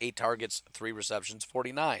 yards. 8 targets, 3 receptions,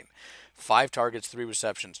 49. 5 targets, 3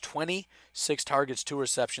 receptions, 20. 6 targets, 2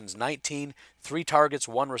 receptions, 19. 3 targets,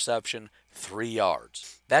 1 reception, 3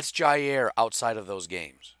 yards. That's Jair outside of those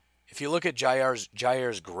games. If you look at Jair's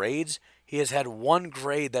grades, he has had one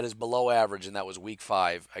grade that is below average, and that was Week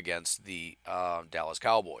 5 against the Dallas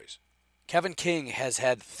Cowboys. Kevin King has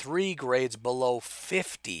had 3 grades below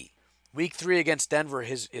 50. Week 3 against Denver,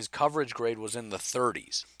 his coverage grade was in the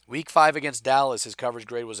 30s. Week 5 against Dallas, his coverage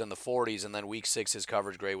grade was in the 40s, and then Week 6, his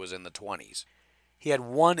coverage grade was in the 20s. He had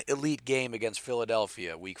one elite game against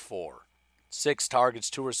Philadelphia, Week 4. 6 targets,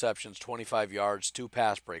 2 receptions, 25 yards, 2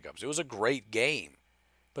 pass breakups. It was a great game.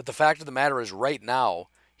 But the fact of the matter is, right now,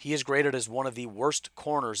 he is graded as one of the worst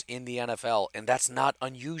corners in the NFL, and that's not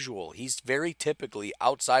unusual. He's very typically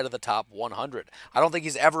outside of the top 100. I don't think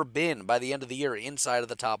he's ever been, by the end of the year, inside of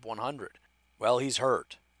the top 100. Well, he's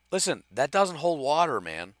hurt. Listen, that doesn't hold water,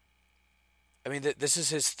 man. I mean, this is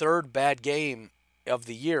his 3rd bad game of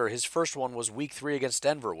the year. His first one was Week 3 against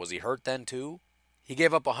Denver. Was he hurt then, too? He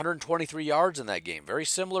gave up 123 yards in that game, very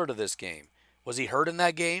similar to this game. Was he hurt in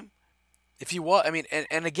that game? If he was, I mean,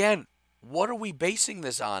 and again, what are we basing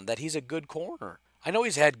this on, that he's a good corner? I know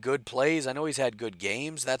he's had good plays. I know he's had good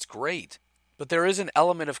games. That's great. But there is an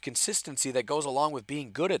element of consistency that goes along with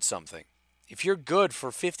being good at something. If you're good for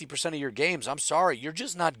 50% of your games, I'm sorry, you're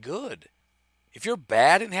just not good. If you're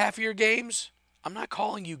bad in half of your games, I'm not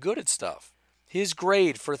calling you good at stuff. His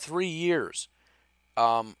grade for 3 years,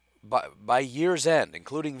 by year's end,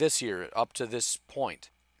 including this year up to this point,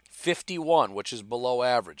 51, which is below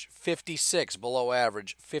average, 56 below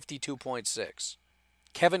average, 52.6.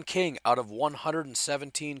 Kevin King, out of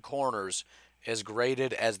 117 corners, is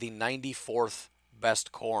graded as the 94th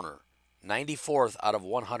best corner. 94th out of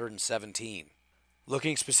 117.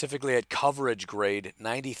 Looking specifically at coverage grade,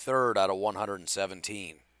 93rd out of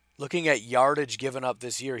 117. Looking at yardage given up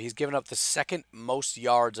this year, he's given up the second most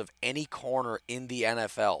yards of any corner in the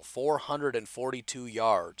NFL, 442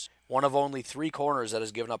 yards. One of only 3 corners that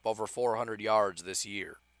has given up over 400 yards this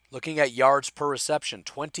year. Looking at yards per reception,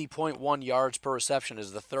 20.1 yards per reception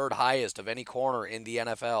is the 3rd highest of any corner in the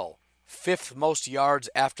NFL. 5th most yards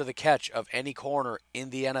after the catch of any corner in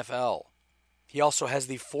the NFL. He also has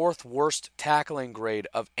the 4th worst tackling grade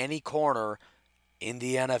of any corner in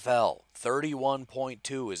the NFL.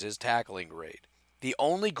 31.2 is his tackling grade. The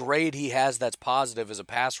only grade he has that's positive is a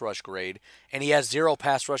pass rush grade, and he has 0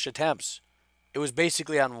 pass rush attempts. It was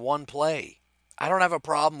basically on 1 play. I don't have a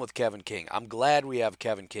problem with Kevin King. I'm glad we have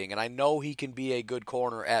Kevin King, and I know he can be a good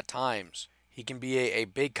corner at times. He can be a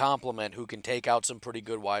big complement who can take out some pretty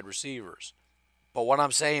good wide receivers. But what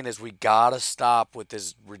I'm saying is we got to stop with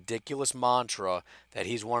this ridiculous mantra that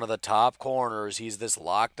he's one of the top corners. He's this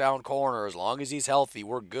lockdown corner. As long as he's healthy,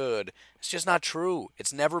 we're good. It's just not true.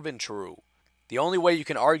 It's never been true. The only way you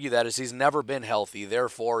can argue that is he's never been healthy.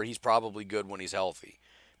 Therefore, he's probably good when he's healthy.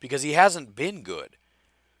 Because he hasn't been good.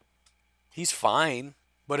 He's fine.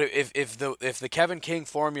 But if the Kevin King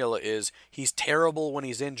formula is he's terrible when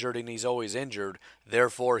he's injured and he's always injured,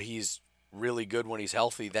 therefore he's really good when he's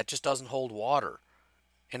healthy, that just doesn't hold water.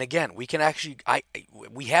 And again, we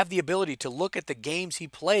have the ability to look at the games he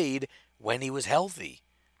played when he was healthy.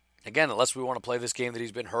 Again, unless we want to play this game that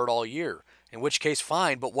he's been hurt all year, in which case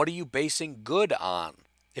fine, but what are you basing good on?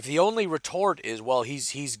 If the only retort is, well,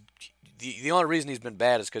 he's the only reason he's been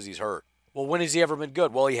bad is because he's hurt. Well, when has he ever been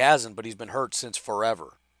good? Well, he hasn't, but he's been hurt since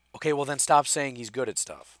forever. Okay, well then stop saying he's good at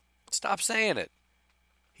stuff. Stop saying it.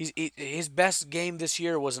 His best game this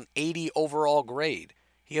year was an 80 overall grade.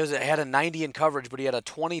 He had a 90 in coverage, but he had a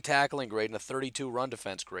 20 tackling grade and a 32 run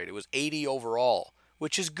defense grade. It was 80 overall,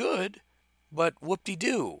 which is good, but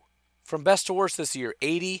whoop-de-doo. From best to worst this year,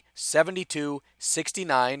 80, 72,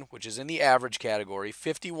 69, which is in the average category,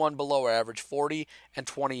 51 below average, 40, and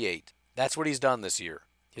 28. That's what he's done this year.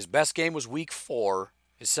 His best game was week 4.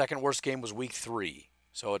 His second worst game was week 3.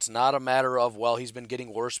 So it's not a matter of, well, he's been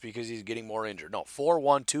getting worse because he's getting more injured. No, 4,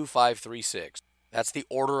 1, 2, 5, 3, 6. That's the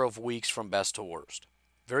order of weeks from best to worst.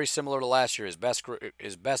 Very similar to last year.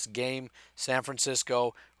 His best game, San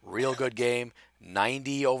Francisco, real good game,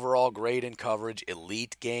 90 overall grade in coverage,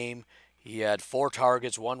 elite game. He had 4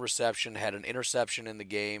 targets, 1 reception, had an interception in the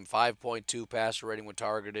game, 5.2 passer rating when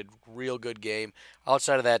targeted, real good game.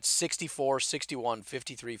 Outside of that, 64, 61,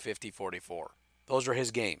 53, 50, 44. Those are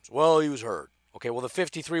his games. Well, he was hurt. Okay, well, the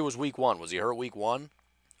 53 was week 1. Was he hurt week 1?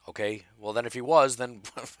 Okay, well, then if he was, then,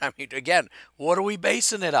 I mean, again, what are we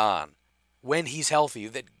basing it on? When he's healthy.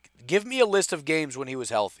 Give me a list of games when he was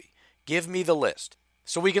healthy. Give me the list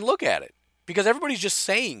so we can look at it. Because everybody's just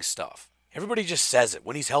saying stuff. Everybody just says it.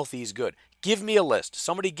 When he's healthy, he's good. Give me a list.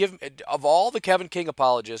 Somebody of all the Kevin King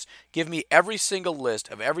apologists, give me every single list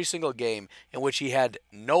of every single game in which he had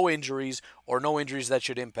no injuries or no injuries that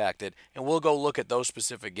should impact it, and we'll go look at those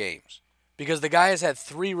specific games. Because the guy has had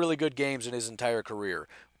 3 really good games in his entire career.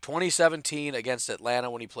 2017 against Atlanta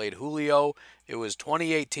when he played Julio. It was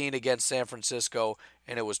 2018 against San Francisco.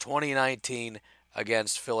 And it was 2019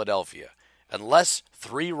 against Philadelphia. Unless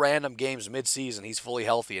 3 random games midseason he's fully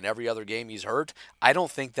healthy and every other game he's hurt, I don't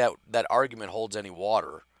think that argument holds any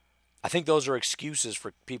water. I think those are excuses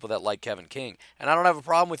for people that like Kevin King. And I don't have a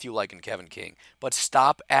problem with you liking Kevin King. But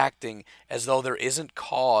stop acting as though there isn't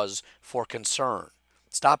cause for concern.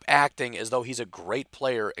 Stop acting as though he's a great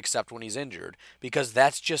player except when he's injured, because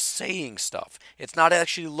that's just saying stuff. It's not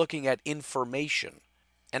actually looking at information.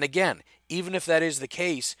 And again, even if that is the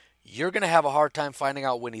case, you're going to have a hard time finding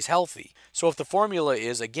out when he's healthy. So if the formula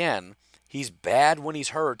is, again, he's bad when he's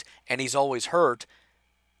hurt and he's always hurt,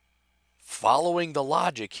 following the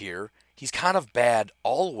logic here, he's kind of bad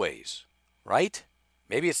always, right?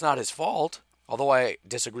 Maybe it's not his fault, although I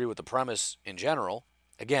disagree with the premise in general.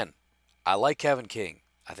 Again, I like Kevin King.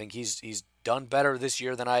 I think he's done better this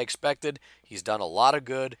year than I expected. He's done a lot of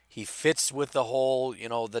good. He fits with the whole,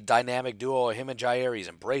 the dynamic duo of him and Jair. He's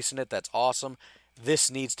embracing it. That's awesome.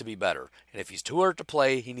 This needs to be better. And if he's too hurt to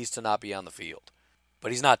play, he needs to not be on the field.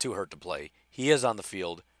 But he's not too hurt to play. He is on the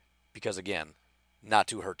field because, again, not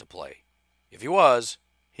too hurt to play. If he was,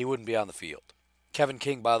 he wouldn't be on the field. Kevin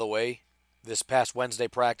King, by the way, this past Wednesday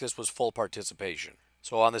practice was full participation.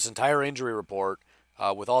 So on this entire injury report,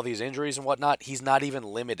 with all these injuries and whatnot, he's not even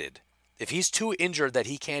limited. If he's too injured that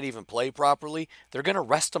he can't even play properly, they're going to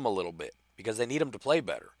rest him a little bit because they need him to play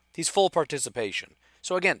better. He's full participation.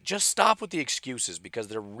 So again, just stop with the excuses because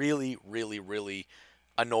they're really, really, really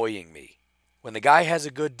annoying me. When the guy has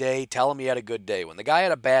a good day, tell him he had a good day. When the guy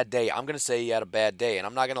had a bad day, I'm going to say he had a bad day, and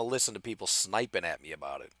I'm not going to listen to people sniping at me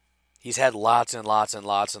about it. He's had lots and lots and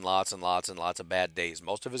lots and lots and lots and lots of bad days.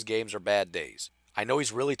 Most of his games are bad days. I know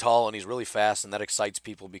he's really tall and he's really fast, and that excites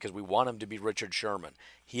people because we want him to be Richard Sherman.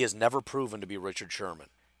 He has never proven to be Richard Sherman.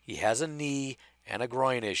 He has a knee and a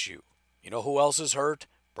groin issue. You know who else is hurt?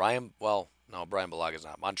 Brian Balaga's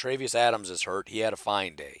not. Montravius Adams is hurt. He had a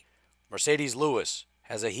fine day. Mercedes Lewis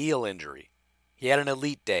has a heel injury. He had an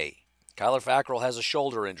elite day. Kyler Fackrell has a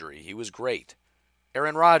shoulder injury. He was great.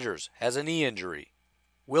 Aaron Rodgers has a knee injury.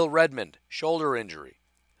 Will Redmond, shoulder injury.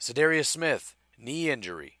 Za'Darius Smith, knee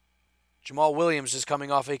injury. Jamal Williams is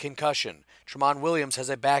coming off a concussion. Tramon Williams has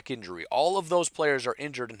a back injury. All of those players are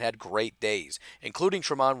injured and had great days, including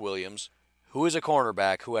Tramon Williams, who is a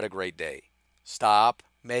cornerback who had a great day. Stop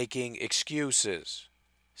making excuses.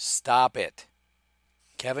 Stop it.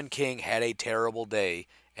 Kevin King had a terrible day,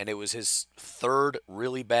 and it was his third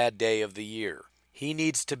really bad day of the year. He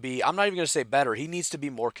needs to be, I'm not even going to say better, he needs to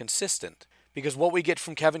be more consistent. Because what we get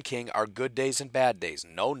from Kevin King are good days and bad days.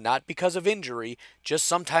 No, not because of injury, just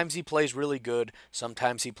sometimes he plays really good,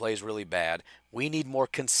 sometimes he plays really bad. We need more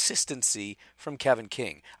consistency from Kevin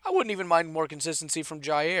King. I wouldn't even mind more consistency from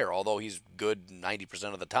Jair, although he's good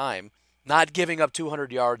 90% of the time. Not giving up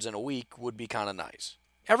 200 yards in a week would be kind of nice.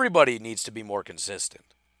 Everybody needs to be more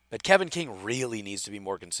consistent. But Kevin King really needs to be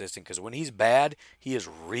more consistent because when he's bad, he is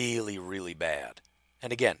really, really bad.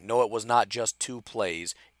 And again, no, it was not just 2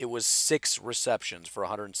 plays. It was 6 receptions for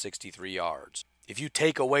 163 yards. If you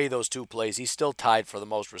take away those 2 plays, he's still tied for the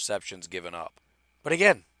most receptions given up. But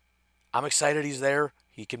again, I'm excited he's there.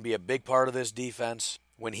 He can be a big part of this defense.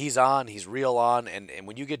 When he's on, he's real on. And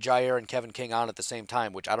when you get Jair and Kevin King on at the same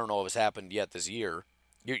time, which I don't know if has happened yet this year,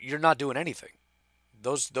 you're not doing anything.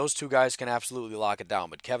 Those 2 guys can absolutely lock it down,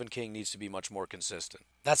 but Kevin King needs to be much more consistent.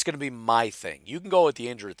 That's going to be my thing. You can go with the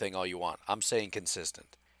injured thing all you want. I'm saying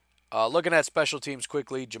consistent. Looking at special teams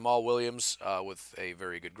quickly, Jamal Williams with a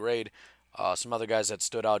very good grade. Some other guys that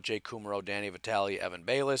stood out, Jake Kumaro, Danny Vitale, Evan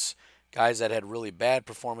Bayless. Guys that had really bad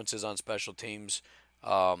performances on special teams,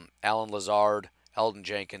 Alan Lazard, Eldon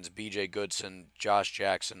Jenkins, B.J. Goodson, Josh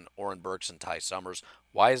Jackson, Oren Burks, and Ty Summers.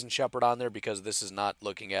 Why isn't Shepard on there? Because this is not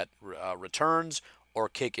looking at returns or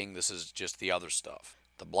kicking. This is just the other stuff,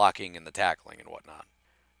 the blocking and the tackling and whatnot.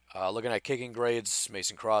 Looking at kicking grades,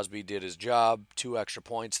 Mason Crosby did his job. 2 extra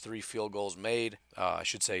points, 3 field goals made. I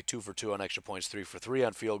should say 2 for 2 on extra points, 3 for 3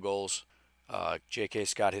 on field goals. J.K.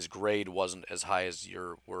 Scott, his grade wasn't as high as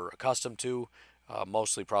we're accustomed to,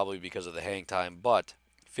 mostly probably because of the hang time, but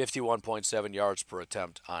 51.7 yards per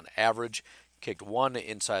attempt on average. Kicked 1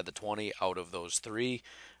 inside the 20 out of those 3.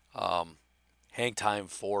 Hang time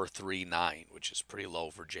 4.39, which is pretty low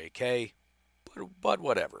for J.K., but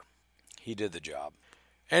whatever. He did the job.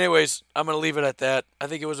 Anyways, I'm going to leave it at that. I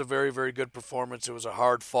think it was a very, very good performance. It was a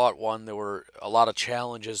hard-fought one. There were a lot of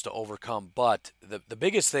challenges to overcome, but the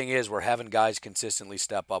biggest thing is we're having guys consistently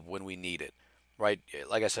step up when we need it, right?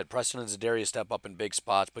 Like I said, Preston and Za'Darius step up in big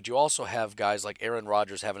spots, but you also have guys like Aaron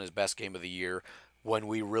Rodgers having his best game of the year when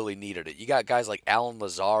we really needed it. You got guys like Alan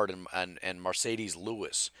Lazard and Mercedes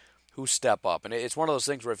Lewis who step up. And it's one of those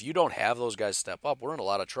things where if you don't have those guys step up, we're in a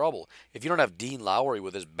lot of trouble. If you don't have Dean Lowry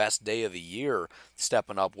with his best day of the year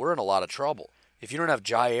stepping up, we're in a lot of trouble. If you don't have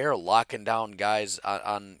Jair locking down guys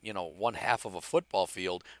on one half of a football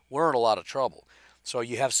field, we're in a lot of trouble. So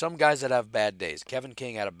you have some guys that have bad days. Kevin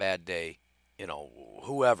King had a bad day.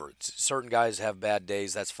 Whoever. Certain guys have bad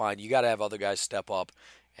days. That's fine. You got to have other guys step up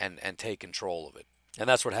and take control of it. And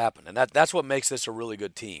that's what happened. And that's what makes this a really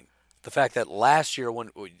good team. The fact that last year,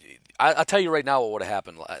 I'll tell you right now what would have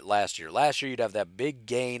happened last year. Last year, you'd have that big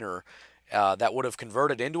gainer that would have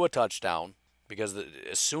converted into a touchdown because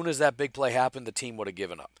as soon as that big play happened, the team would have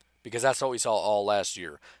given up because that's what we saw all last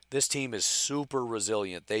year. This team is super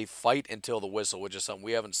resilient. They fight until the whistle, which is something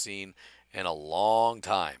we haven't seen in a long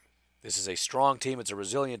time. This is a strong team. It's a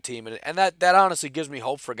resilient team. And that honestly gives me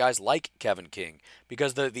hope for guys like Kevin King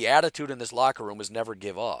because the attitude in this locker room is never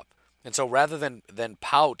give up. And so rather than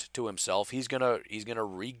pout to himself, he's gonna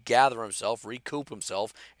regather himself, recoup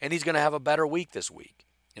himself, and he's gonna have a better week this week.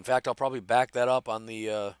 In fact, I'll probably back that up on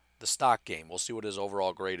the stock game. We'll see what his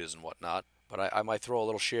overall grade is and whatnot. But I might throw a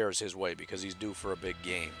little shares his way because he's due for a big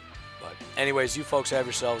game. But anyways, you folks have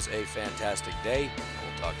yourselves a fantastic day.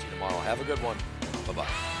 We'll talk to you tomorrow. Have a good one.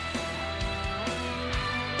 Bye-bye.